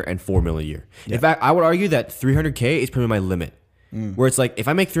a year and $4 million a year. Yeah. In fact, I would argue that 300K is probably my limit. Where it's like if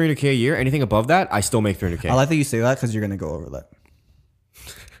I make 300K a year, anything above that, I still make 300K. I like that you say that because you're gonna go over that.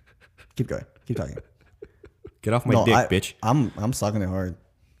 Keep going. Keep talking. Get off my dick, bitch. I'm sucking it hard.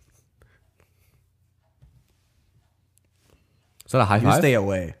 Is that a high You five? stay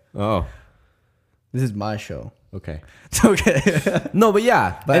away. Oh, This is my show. okay. It's okay. No, but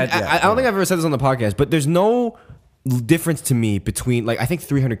yeah. But And yeah, I don't think I've ever said this on the podcast, but there's no difference to me between like I think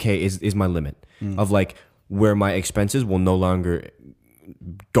 300K is my limit of like where my expenses will no longer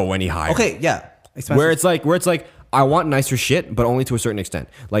go any higher. Okay, yeah. Expensive. Where it's like I want nicer shit, but only to a certain extent.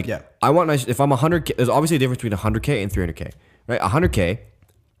 Like Yeah. I want nice. If I'm 100K, there's obviously a difference between 100K and 300K. Right? 100K,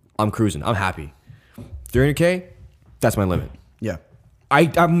 I'm cruising. I'm happy. 300K, that's my limit. Yeah. I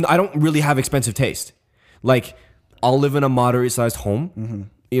don't really have expensive taste. Like I'll live in a moderate sized home.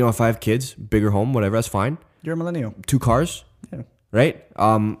 You know, if I have kids, bigger home, whatever, that's fine. You're a millennial. 2 cars, Yeah. right?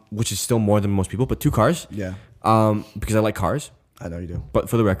 Which is still more than most people, but 2 cars. Yeah. Because I like cars. I know you do. But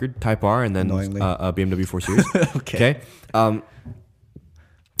for the record, Type R and then Annoyingly. a BMW 4 Series. Okay.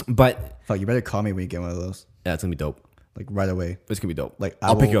 But Fuck, you better call me when you get one of those. yeah, it's gonna be dope. Like right away. It's gonna be dope. Like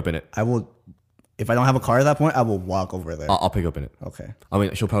I'll pick you up in it. I will. If I don't have a car at that point, I will walk over there. I'll pick you up in it. Okay. I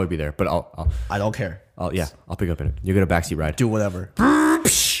mean, she'll probably be there, but I'll I don't care. I'll pick you up in it. You get a backseat ride. Do whatever.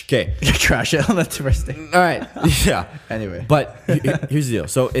 Okay. Crash it on the first day. All right. Yeah. Anyway. But here's the deal.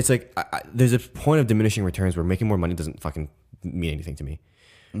 So it's like there's a point of diminishing returns where making more money doesn't fucking mean anything to me.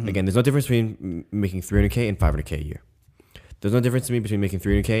 Again, there's no difference between making 300K and 500K a year. There's no difference to me between making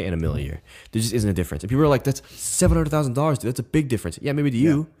 300K and $1 million a year. There just isn't a difference. And people are like, that's $700,000, dude. That's a big difference. Yeah, maybe to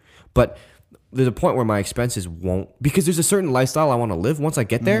you. But there's a point where my expenses won't, because there's a certain lifestyle I want to live. Once I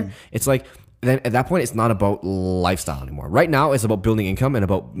get there, it's like then at that point, it's not about lifestyle anymore. Right now, it's about building income and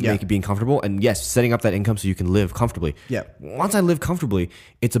about being comfortable. And yes, setting up that income so you can live comfortably. Yeah. Once I live comfortably,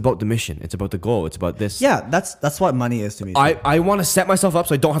 it's about the mission. It's about the goal. It's about this. Yeah, that's what money is to me. I want to set myself up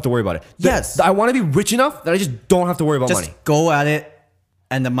so I don't have to worry about it. Yes. I want to be rich enough that I just don't have to worry about just money. go at it,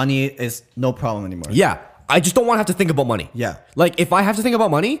 and the money is no problem anymore. Yeah. I just don't want to have to think about money. Yeah. Like, if I have to think about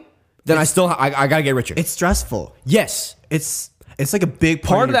money, then I got to get richer. It's stressful. Yes. It's like a big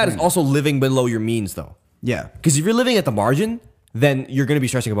Part of that is also living below your means, though. Yeah. Because if you're living at the margin, then you're going to be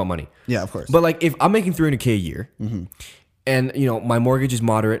stressing about money. Yeah, of course. But like, if I'm making $300K a year, and you know my mortgage is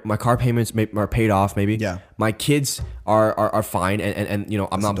moderate, my car payments are paid off, maybe. Yeah. My kids are fine, and you know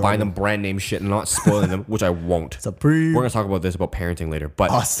I'm not buying them brand name shit and not spoiling them, which I won't. We're gonna talk about this about parenting later, but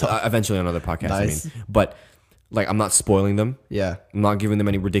eventually on another podcast. Nice. I mean, but like I'm not spoiling them. Yeah. I'm not giving them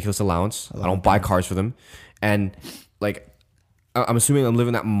any ridiculous allowance. I don't buy cars for them, and like I'm assuming I'm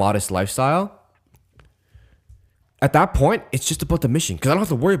living that modest lifestyle. At that point, it's just about the mission because I don't have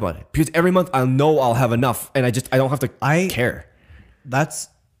to worry about it because every month I know I'll have enough and I don't have to care. That's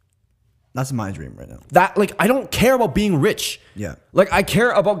my dream right now. That like I don't care about being rich. Yeah. Like I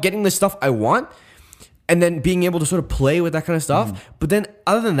care about getting the stuff I want and then being able to sort of play with that kind of stuff. But then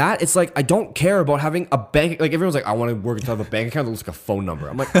other than that, it's like I don't care about having a bank. Like everyone's like, I want to work until I have a bank account that looks like a phone number.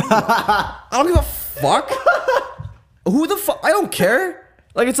 I'm like, I don't give a fuck. Who the fuck? I don't care.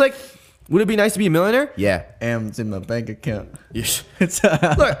 Like it's like, would it be nice to be a millionaire? Yeah. It's in my bank account. Yes.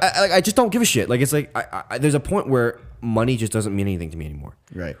 Look, I just don't give a shit. Like it's like there's a point where money just doesn't mean anything to me anymore.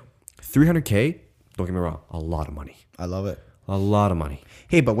 Right. 300K. Don't get me wrong. A lot of money. I love it. A lot of money.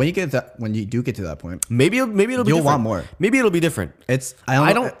 Hey, but when you do get to that point, maybe it'll be you'll different. want more. Maybe it'll be different.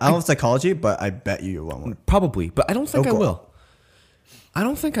 I don't know psychology, but I bet you'll want more. Probably, but I don't think I will. I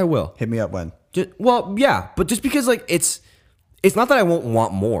don't think I will. Hit me up when. Well, yeah, but just because like it's not that I won't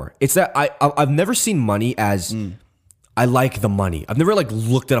want more. It's that I've never seen money as I like the money. I've never like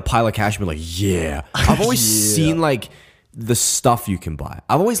looked at a pile of cash and been like, yeah. I've always seen like the stuff you can buy.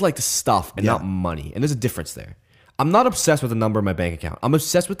 I've always liked the stuff and not money. And there's a difference there. I'm not obsessed with the number in my bank account. I'm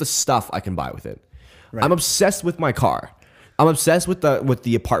obsessed with the stuff I can buy with it. Right. I'm obsessed with my car. I'm obsessed with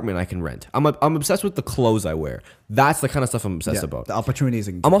the apartment I can rent. I'm obsessed with the clothes I wear. That's the kind of stuff I'm obsessed about. The opportunities.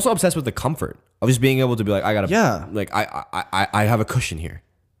 I'm also obsessed with the comfort of just being able to be like, I gotta, like I have a cushion here.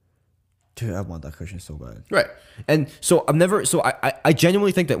 Dude, I want that cushion so bad. Right. And so I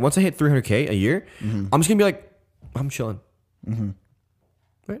genuinely think that once I hit 300K a year, I'm just gonna be like, I'm chilling.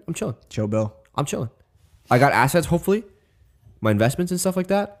 Right? I'm chilling. Chill, Bill. I'm chilling. I got assets, hopefully, my investments and stuff like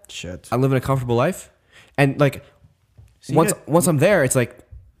that. Shit. I live in a comfortable life, and like. Once I'm there, it's like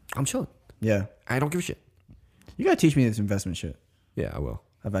I'm chilling. Yeah, I don't give a shit. You gotta teach me this investment shit. Yeah, I will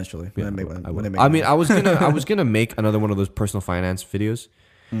Eventually. Yeah, I mean, I was gonna make another one of those personal finance videos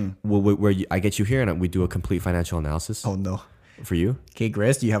where I get you here and we do a complete financial analysis. Oh no, for you. Okay,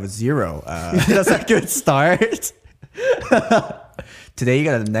 Grace, you have a 0. That's a good start. Today you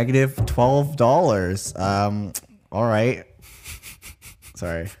got a negative $12. All right.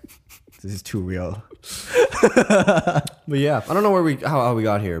 Sorry, this is too real. But yeah, I don't know how we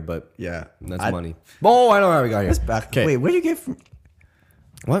got here, but yeah, that's money. Oh, I know how we got here. Back. Wait, where did you get from?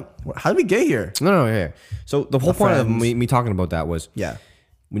 What? How did we get here? No, yeah. So the whole point of me talking about that was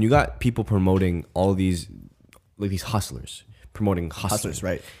when you got people promoting all these like these hustlers, promoting hustlers,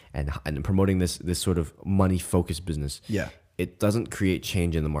 right, and promoting this sort of money focused business. Yeah, it doesn't create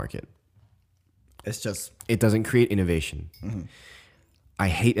change in the market. It doesn't create innovation. I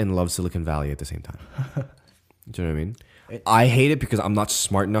hate and love Silicon Valley at the same time. Do you know what I mean? I hate it because I'm not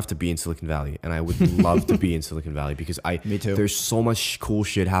smart enough to be in Silicon Valley, and I would love to be in Silicon Valley because Me too. There's so much cool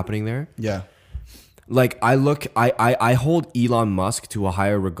shit happening there. Yeah. Like I hold Elon Musk to a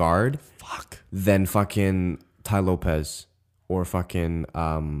higher regard than fucking Ty Lopez or fucking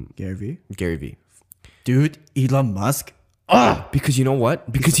Gary V. Dude, Elon Musk. Because you know what?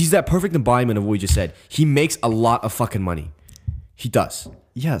 Because he's that perfect embodiment of what we just said. He makes a lot of fucking money. He does.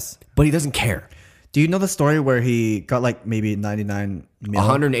 Yes. But he doesn't care. Do you know the story where he got like maybe 99 million?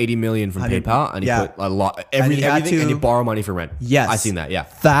 180 million from PayPal and he put a lot everything and he borrowed money for rent. Yes. I seen that, yeah.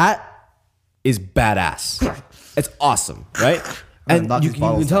 That is badass. It's awesome, right? And you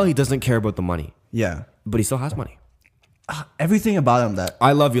can tell he doesn't care about the money. Yeah. But he still has money. Everything about him that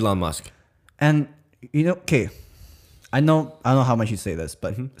I love Elon Musk. And you know, okay. I don't know how much you say this,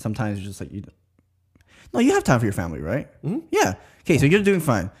 but sometimes you're just like no, you have time for your family, right? Yeah. Okay, so you're doing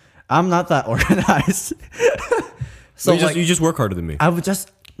fine. I'm not that organized. So you just work harder than me. I would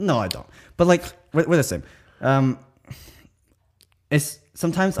just no, I don't. But like we're the same. It's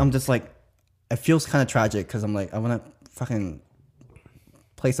sometimes I'm just like it feels kind of tragic because I'm like I want to fucking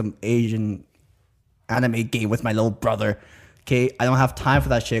play some Asian anime game with my little brother. Okay, I don't have time for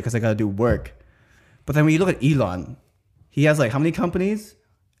that shit because I gotta do work. But then when you look at Elon, he has like how many companies,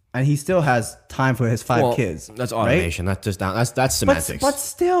 and he still has time for his 5 kids. That's automation. Right? That's semantics. But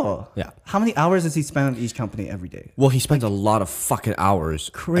still, yeah. How many hours does he spend on each company every day? Well, he spends a lot of fucking hours,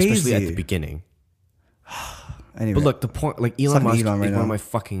 crazy, especially at the beginning. Anyway, but look, the point, like Elon Musk is one of my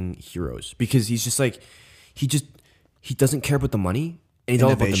fucking heroes because he's just like, he doesn't care about the money, and he's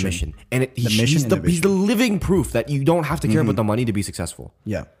all about the mission. And he's the living proof that you don't have to care about the money to be successful.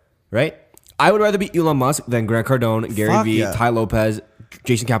 Yeah, right. I would rather be Elon Musk than Grant Cardone, Gary Vee, Ty Lopez,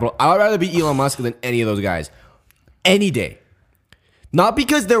 Jason Capital. I would rather be Elon Musk than any of those guys, any day. Not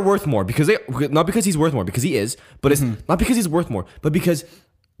because they're worth more, not because he's worth more, because he is, but it's not because he's worth more, but because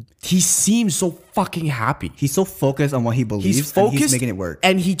he seems so fucking happy. He's so focused on what he believes. He's focused, and he's making it work.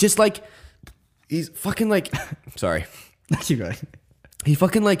 And he just like, he's fucking like, sorry. Keep going. He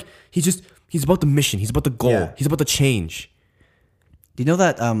fucking like, he's about the mission. He's about the goal. Yeah. He's about the change. Do you know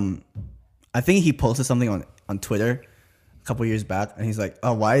that, I think he posted something on Twitter a couple years back, and he's like,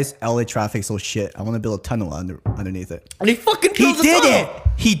 "Oh, why is LA traffic so shit? I want to build a tunnel underneath it." And he fucking did it.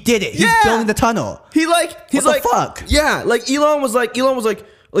 He did it. He's building the tunnel. He's what like, the fuck? Yeah, like Elon was like, he was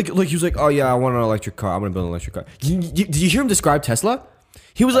like, "Oh yeah, I want an electric car. I'm gonna build an electric car." Did you hear him describe Tesla?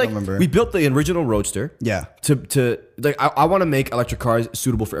 He was like, "We built the original Roadster. Yeah. To like, I want to make electric cars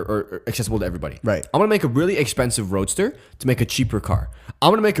suitable for or accessible to everybody. Right. I'm gonna make a really expensive Roadster to make a cheaper car.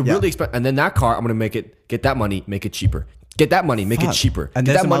 I'm gonna make a really expensive, and then that car, I'm gonna get that money, make it cheaper. Get that money, make it cheaper. And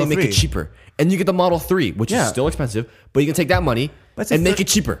get that money, make it cheaper. And you get the Model 3, which is still expensive, but you can take that money and make it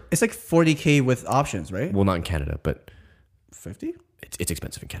cheaper. It's like $40K with options, right? Well, not in Canada, but 50. It's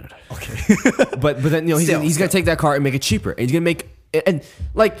expensive in Canada. Okay. but then he's gonna take that car and make it cheaper, and he's gonna make and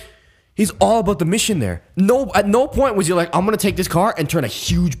like. He's all about the mission there. At no point was he like, I'm going to take this car and turn a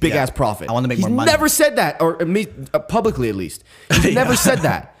huge, big ass profit. I want to make more money. He's never said that, or publicly at least. He's never said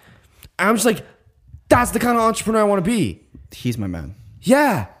that. And I'm just like, that's the kind of entrepreneur I want to be. He's my man.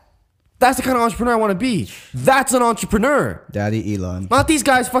 Yeah. That's the kind of entrepreneur I want to be. That's an entrepreneur. Daddy Elon. Not these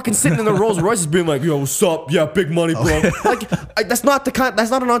guys fucking sitting in their Rolls Royces being like, yo, what's up? Yeah, big money, bro. That's not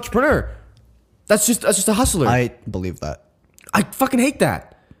an entrepreneur. That's just a hustler. I believe that. I fucking hate that.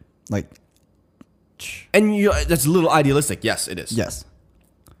 Like, and that's a little idealistic. Yes, it is. Yes,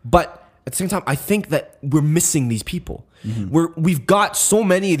 but at the same time, I think that we're missing these people. We've got so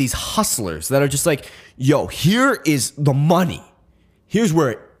many of these hustlers that are just like, yo, here is the money. Here's where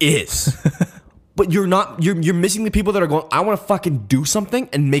it is. But you're not. You're missing the people that are going, I want to fucking do something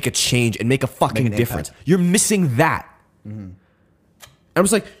and make a change and make a fucking difference. Impact. You're missing that. And I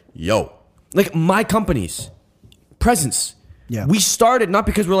was like, yo, like my company's presence. Yeah. We started not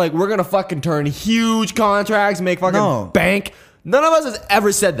because we're going to fucking turn huge contracts, make fucking bank. None of us has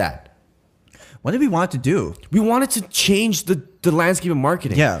ever said that. What did we want to do? We wanted to change the landscape of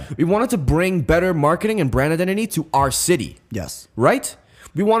marketing. Yeah. We wanted to bring better marketing and brand identity to our city. Yes. Right?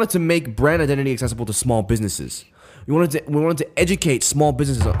 We wanted to make brand identity accessible to small businesses. We wanted to educate small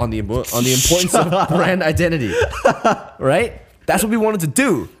businesses on the importance of brand identity. Right? That's what we wanted to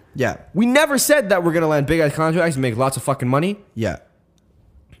do. Yeah. We never said that we're going to land big ass contracts and make lots of fucking money. Yeah.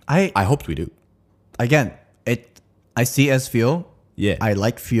 I hoped we do. Again, I see it as fuel. Yeah. I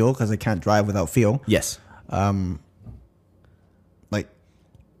like fuel because I can't drive without fuel. Yes. Like,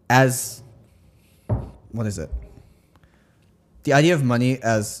 as, what is it? The idea of money,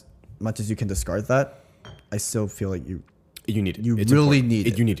 as much as you can discard that, I still feel like you need it. You it's really important. need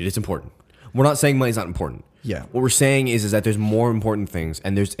it. You need it. It's important. We're not saying money's not important. Yeah. What we're saying is that there's more important things,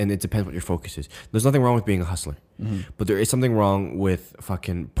 and it depends what your focus is. There's nothing wrong with being a hustler, but there is something wrong with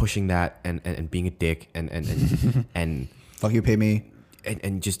fucking pushing that and being a dick and and fuck you, pay me,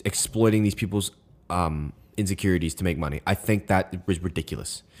 and just exploiting these people's insecurities to make money. I think that is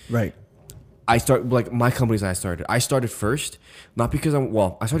ridiculous. Right. I started first, not because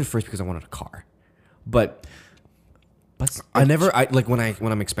I started first because I wanted a car, but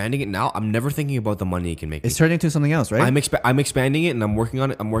when I'm expanding it now, I'm never thinking about the money it can make. It's turning into something else, right? I'm expanding it and I'm working on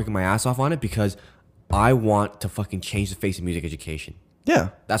it. I'm working my ass off on it because I want to fucking change the face of music education. Yeah.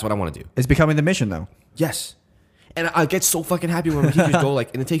 That's what I want to do. It's becoming the mission now. Yes. And I get so fucking happy when my teachers go like,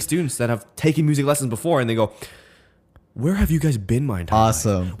 and it takes students that have taken music lessons before and they go, where have you guys been my entire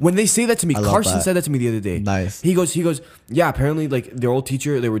Awesome. life? When they say that to me, Carson said that to me the other day. Nice. He goes, yeah, apparently like their old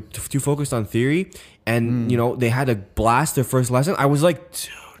teacher, they were too focused on theory and they had to blast their first lesson. I was like,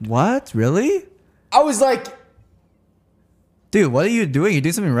 dude. What? Really? I was like, dude, what are you doing? You're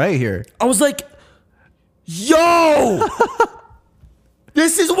doing something right here. I was like, yo,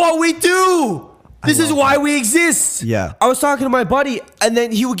 this is what we do. This is why we exist. Yeah. I was talking to my buddy and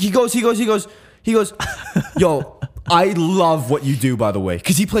then he goes, He goes, yo, I love what you do, by the way,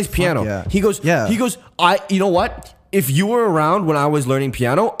 because he plays piano. yeah. He goes, you know what? If you were around when I was learning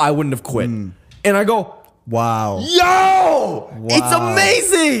piano, I wouldn't have quit. And I go, Wow. yo, it's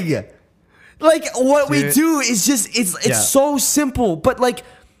amazing. Like what we Dude. do is just, it's so simple. But like,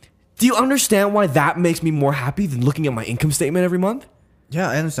 do you understand why that makes me more happy than looking at my income statement every month? Yeah,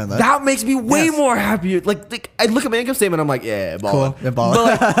 I understand that. That makes me way Yes. more happier. Like I look at my income statement, I'm like, yeah, baller. Cool, yeah,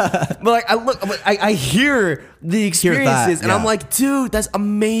 baller. But like I hear the experiences, and I'm yeah. like, dude, that's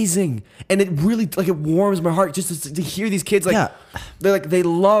amazing. And it really like it warms my heart just to hear these kids like they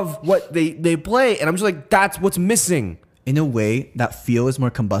love what they play, and I'm just like, that's what's missing. In a way, that feel is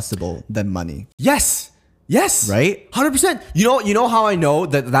more combustible than money. Yes. Right? 100%. You know how I know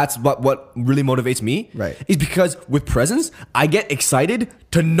that's what really motivates me? Right. Is because with presents, I get excited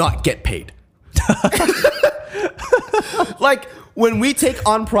to not get paid. Like when we take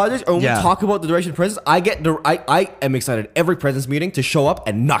on projects or when we talk about the direction of presents, I am excited every presents meeting to show up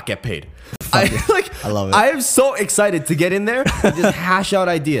and not get paid. I love it. I am so excited to get in there and just hash out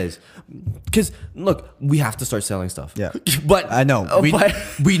ideas. Because look, we have to start selling stuff. Yeah. But I know.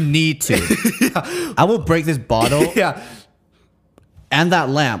 We need to. I will break this bottle yeah. and that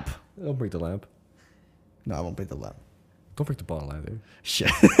lamp. Don't break the lamp. No, I won't break the lamp. Don't break the bottle either.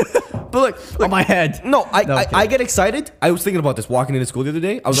 Shit. But look, On my head. No, Okay. I get excited. I was thinking about this walking into school the other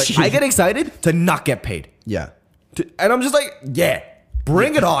day. I was like, I get excited to not get paid. Yeah. And I'm just like, yeah,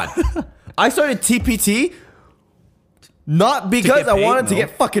 bring it on. I started TPT not because I paid? wanted to No.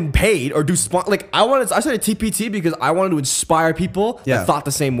 get fucking paid or do I started TPT because I wanted to inspire people that thought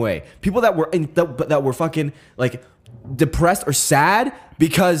the same way. People that were fucking like depressed or sad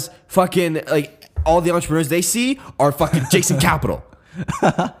because fucking like all the entrepreneurs they see are fucking Jason Capital.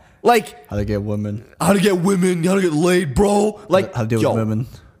 Like How to get women. how to get women, how to get laid, bro. Like How to deal with women.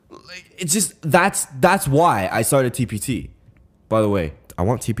 Like, it's just that's why I started TPT. By the way, I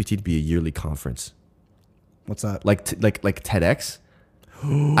want TPT to be a yearly conference, What's that? like TEDx.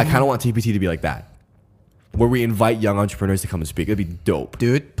 I kind of want TPT to be like that, where we invite young entrepreneurs to come and speak. It'd be dope.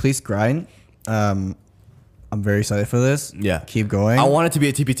 Dude, please grind. I'm very excited for this. Yeah, Keep going. I want it to be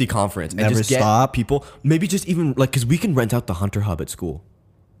a TPT conference and Never just get stop. people. Maybe just even like because we can rent out the Hunter Hub at school.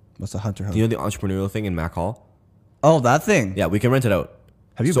 What's the Hunter Hub? You know the entrepreneurial thing in Mac Hall. Oh, that thing. Yeah, we can rent it out.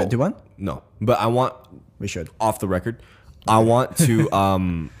 Have you been to one? No, but I want We should. off the record. I want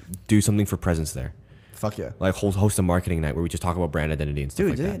to do something for presence there. Fuck yeah. Like host a marketing night where we just talk about brand identity and stuff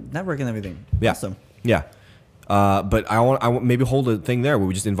Dude, like that. network and everything. Yeah. Awesome. Yeah. But I want maybe hold a thing there where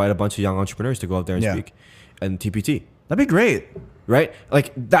we just invite a bunch of young entrepreneurs to go out there and speak and TPT. That'd be great. Right?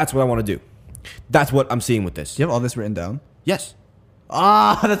 Like that's what I want to do. That's what I'm seeing with this. Do you have all this written down? Yes.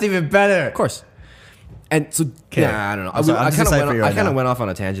 Ah, that's even better. Of course. And so yeah, I don't know. I'm sorry, I'm I just kind excited for you of right now. went off on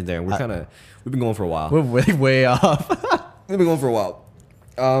a tangent there, and we've been going for a while. We're way off. We've been going for a while.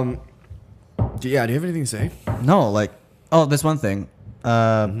 Do you have anything to say? No, like, oh, this one thing.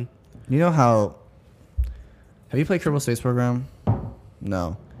 You know how? Have you played Kerbal Space Program?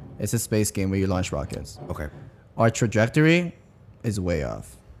 No, it's a space game where you launch rockets. Okay. Our trajectory is way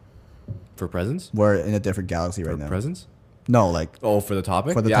off. For presents? We're in a different galaxy right now. Presents? No, like Oh, for the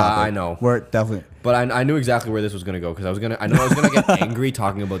topic? for the yeah, topic. I know. We're definitely. But I knew exactly where this was gonna go because I know I was gonna get angry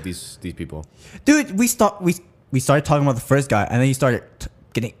talking about these people. Dude, we started talking about the first guy, and then you started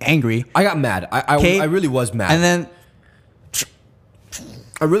getting angry, I got mad. I really was mad. and then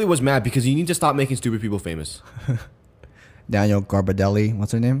I really was mad because you need to stop making stupid people famous. Daniel Garbadelli,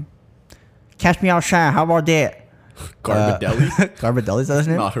 what's her name? Catch me outside. How about that? Garbadelli? Garbadelli, is that his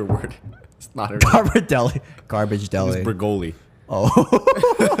name? Not her word. It's not her name. Garbadelli. Garbage It's deli. Brigoli. Oh,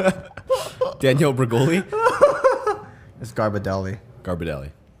 Daniel Brigoli? it's Garbadelli. Garbadelli.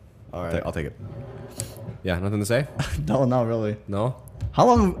 All right. I'll take it. Yeah, nothing to say? No, not really. No? How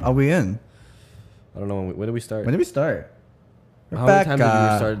long are we in? I don't know. When did we start? When did we start? We're How back, many times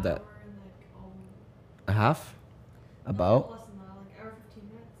have we started that? A half? About? Less than that, like hour 15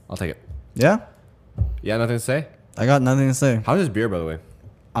 minutes. I'll take it. Yeah? Yeah, nothing to say? I got nothing to say. How's this beer, by the way?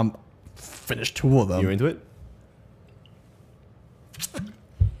 I'm finished two of them. You into it?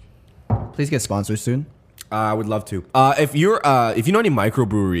 Please get sponsors soon. I would love to. If you know any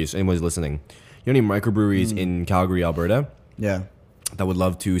microbreweries, anybody's listening, you know any microbreweries in Calgary, Alberta, Yeah. that would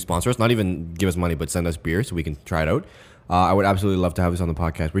love to sponsor us, not even give us money, but send us beer so we can try it out. I would absolutely love to have this on the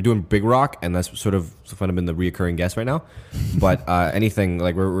podcast. We're doing Big Rock, and that's sort of been the reoccurring guest right now. But anything,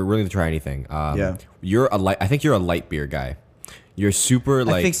 like we're willing to try anything. Yeah. I think you're a light beer guy. You're super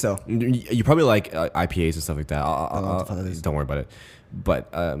like. I think so. You probably like IPAs and stuff like that. know what the fuck that is. Don't worry about it. But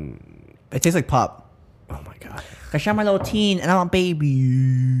It tastes like pop. oh my god. Cause I'm a little teen and I'm a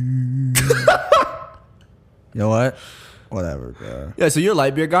baby. You know what? Whatever, bro. Yeah, so you're a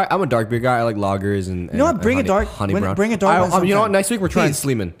light beer guy. I'm a dark beer guy. I like lagers and You know what? Bring honey, a dark. honey brown. Bring a dark. one You know what? sometime. Next week we're trying Please.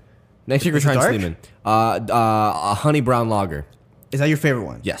 Sleeman. Next week we're Is it trying dark? Sleeman. A honey brown lager. Is that your favorite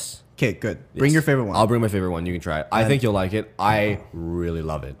one? Yes. Okay, good. Bring Yes. your favorite one. I'll bring my favorite one. You can try it. I think you'll like it. I really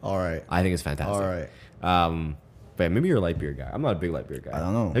love it. All right. I think it's fantastic. All right. But maybe you're a light beer guy. I'm not a big light beer guy. I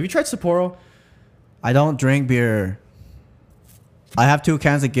don't know. Have you tried Sapporo? I don't drink beer. I have 2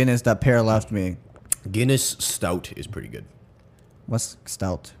 cans of Guinness that pair left me. Guinness Stout is pretty good. What's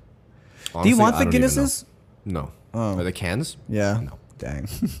stout? Honestly, Do you want I the don't even Guinnesses? know. No. Oh. Are the cans? Yeah. No. Dang.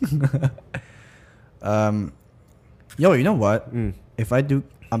 Yo, you know what? If I do,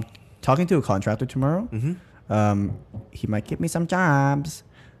 I'm talking to a contractor tomorrow. He might give me some jobs.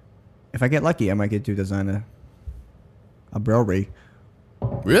 If I get lucky, I might get to design a brewery.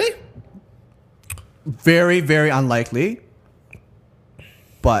 Really? Very, very unlikely,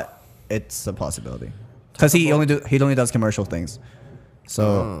 but it's a possibility. Because he only does commercial things.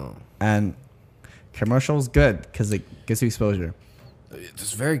 So and commercial's good because it gives you exposure.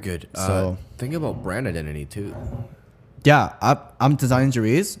 It's very good. So- think about brand identity too. Yeah, I'm designing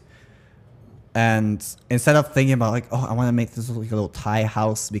juries, and instead of thinking about like, oh, I want to make this like a little Thai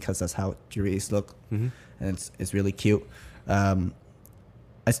house because that's how juries look, and it's really cute.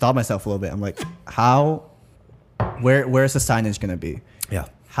 I stopped myself a little bit. I'm like, where's the signage gonna be? Yeah.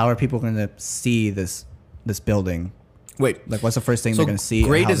 How are people gonna see this building? Wait. Like, what's the first thing So they're gonna see? and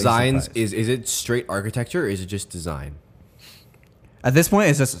Great how they Designs surprise? is it straight architecture or is it just design? At this point,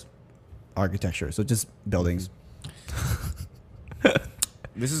 it's just architecture, so just buildings.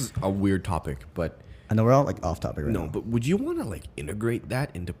 This is a weird topic, but I know we're all like off topic right no. now. But would you want to like integrate that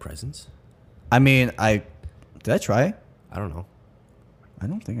into presence? I mean, did I try? I don't know. I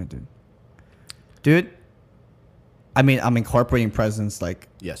don't think I did. Dude, I mean, I'm incorporating presence like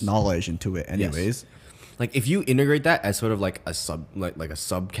Yes. knowledge into it anyways. Like if you integrate that as sort of like a like a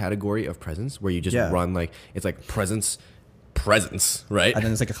subcategory of presence where you just Yeah. run like it's like presence, right? And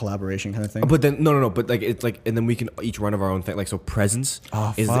then it's like a collaboration kind of thing. But then no. But like it's like and then we can each run of our own thing. Like so presence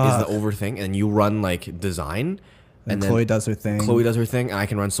Oh, is the fuck. over thing, and you run like design, and then Chloe does her thing. Chloe does her thing, and I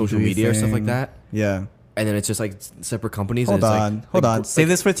can run social do your media or stuff like thing. that. Yeah. And then it's just like separate companies. Hold and on. it's Hold like, on. Save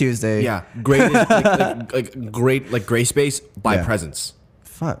this for Tuesday. Yeah, great, like great, like gray space by Yeah. presence.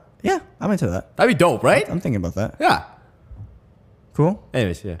 Fuck. Yeah, I'm into that. That'd be dope, right? I'm thinking about that. Yeah. Cool.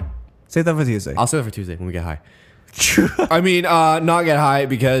 Anyways, yeah, Save that for Tuesday. I'll save it for Tuesday when we get high. I mean, not get high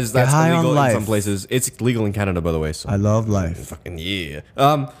because that's high on illegal in life. some places. It's legal in Canada, by the way. So I love life. fucking yeah.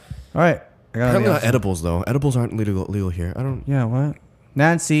 All right. I got Apparently not anything else? edibles though. Edibles aren't legal here. I don't. Yeah, what?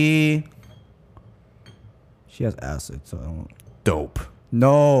 Nancy. She has acid, so I don't. Dope.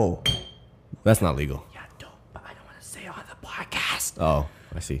 No. That's not legal. Yeah, dope, but I don't want to say it on the podcast. Oh,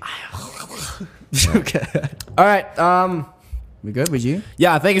 I see. Okay. All right. We good with you?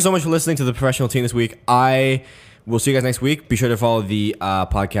 Yeah, thank you so much for listening to the professional team this week. I will see you guys next week. Be sure to follow the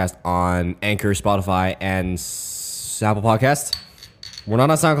podcast on Anchor, Spotify, and Apple Podcasts. We're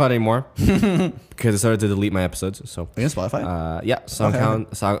not on SoundCloud anymore because I started to delete my episodes. So Are you on Spotify? yeah,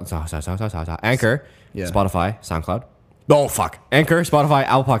 SoundCloud, Anchor, Yeah. Spotify, SoundCloud. Oh fuck, Anchor, Spotify,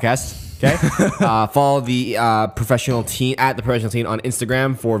 Apple Podcasts. Okay, follow the professional team at the professional team on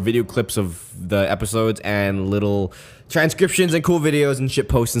Instagram for video clips of the episodes and little transcriptions and cool videos and shit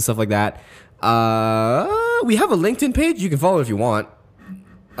posts and stuff like that. We have a LinkedIn page. You can follow it if you want.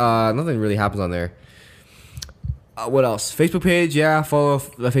 Nothing really happens on there. What else? Facebook page, yeah. Follow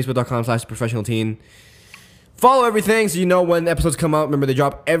facebook.com/professional teen. Follow everything so you know when episodes come out. Remember, they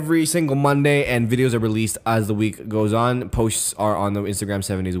drop every single Monday, and videos are released as the week goes on. Posts are on the Instagram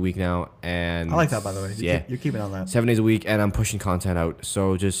 7 days a week now, and I like that, by the way. Yeah, You're keeping on that. 7 days a week, and I'm pushing content out.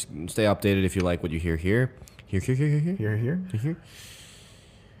 So just stay updated if you like what you hear here. Here.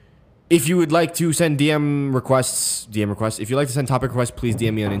 If you would like to send DM requests. If you'd like to send topic requests, please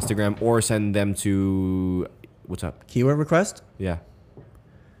DM me on Instagram or send them to. What's up? Keyword request? Yeah.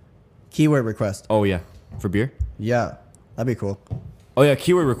 Keyword request. Oh yeah. For beer? Yeah. That'd be cool. Oh yeah,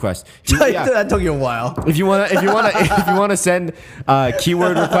 keyword request. Yeah. That took you a while. If you wanna send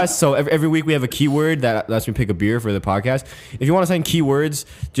keyword requests, so every week we have a keyword that lets me pick a beer for the podcast. If you want to send keywords,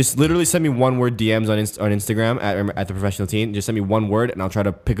 just literally send me one word DMs on Instagram at the professional team. Just send me one word, and I'll try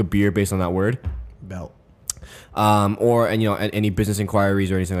to pick a beer based on that word. Belt. Or any business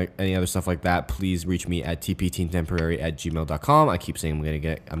inquiries or anything like any other stuff like that, please reach me at tpteentemporary@gmail.com. I keep saying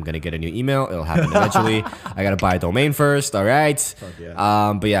I'm gonna get a new email. It'll happen eventually. I gotta buy a domain first. All right.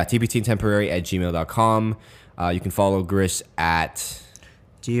 Yeah. But yeah, tpteentemporary@gmail.com. You can follow Gris at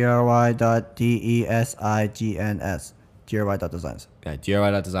GRY.DESIGNS. GRY.designs. Yeah,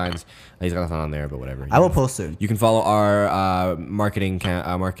 DIY.designs. He's got nothing on there, but whatever. I will post soon. You can follow our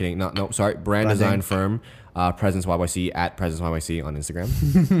brand design firm, Presence YYC at Presence YYC on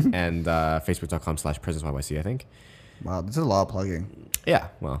Instagram and Facebook.com/Presence YYC, I think. Wow, this is a lot of plugging. Yeah,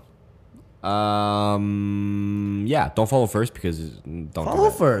 well. Yeah, don't follow first because don't Follow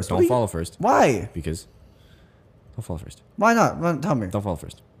first. Don't follow first. Why? Because don't follow first. Why not? Well, tell me. Don't follow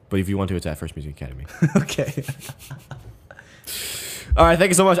first. But if you want to, it's at First Music Academy. Okay. All right, thank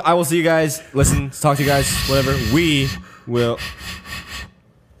you so much. I will see you guys. Listen, talk to you guys. Whatever. We will.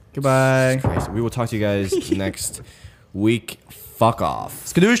 Goodbye. Christ, we will talk to you guys next week. Fuck off.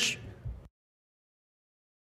 Skadoosh.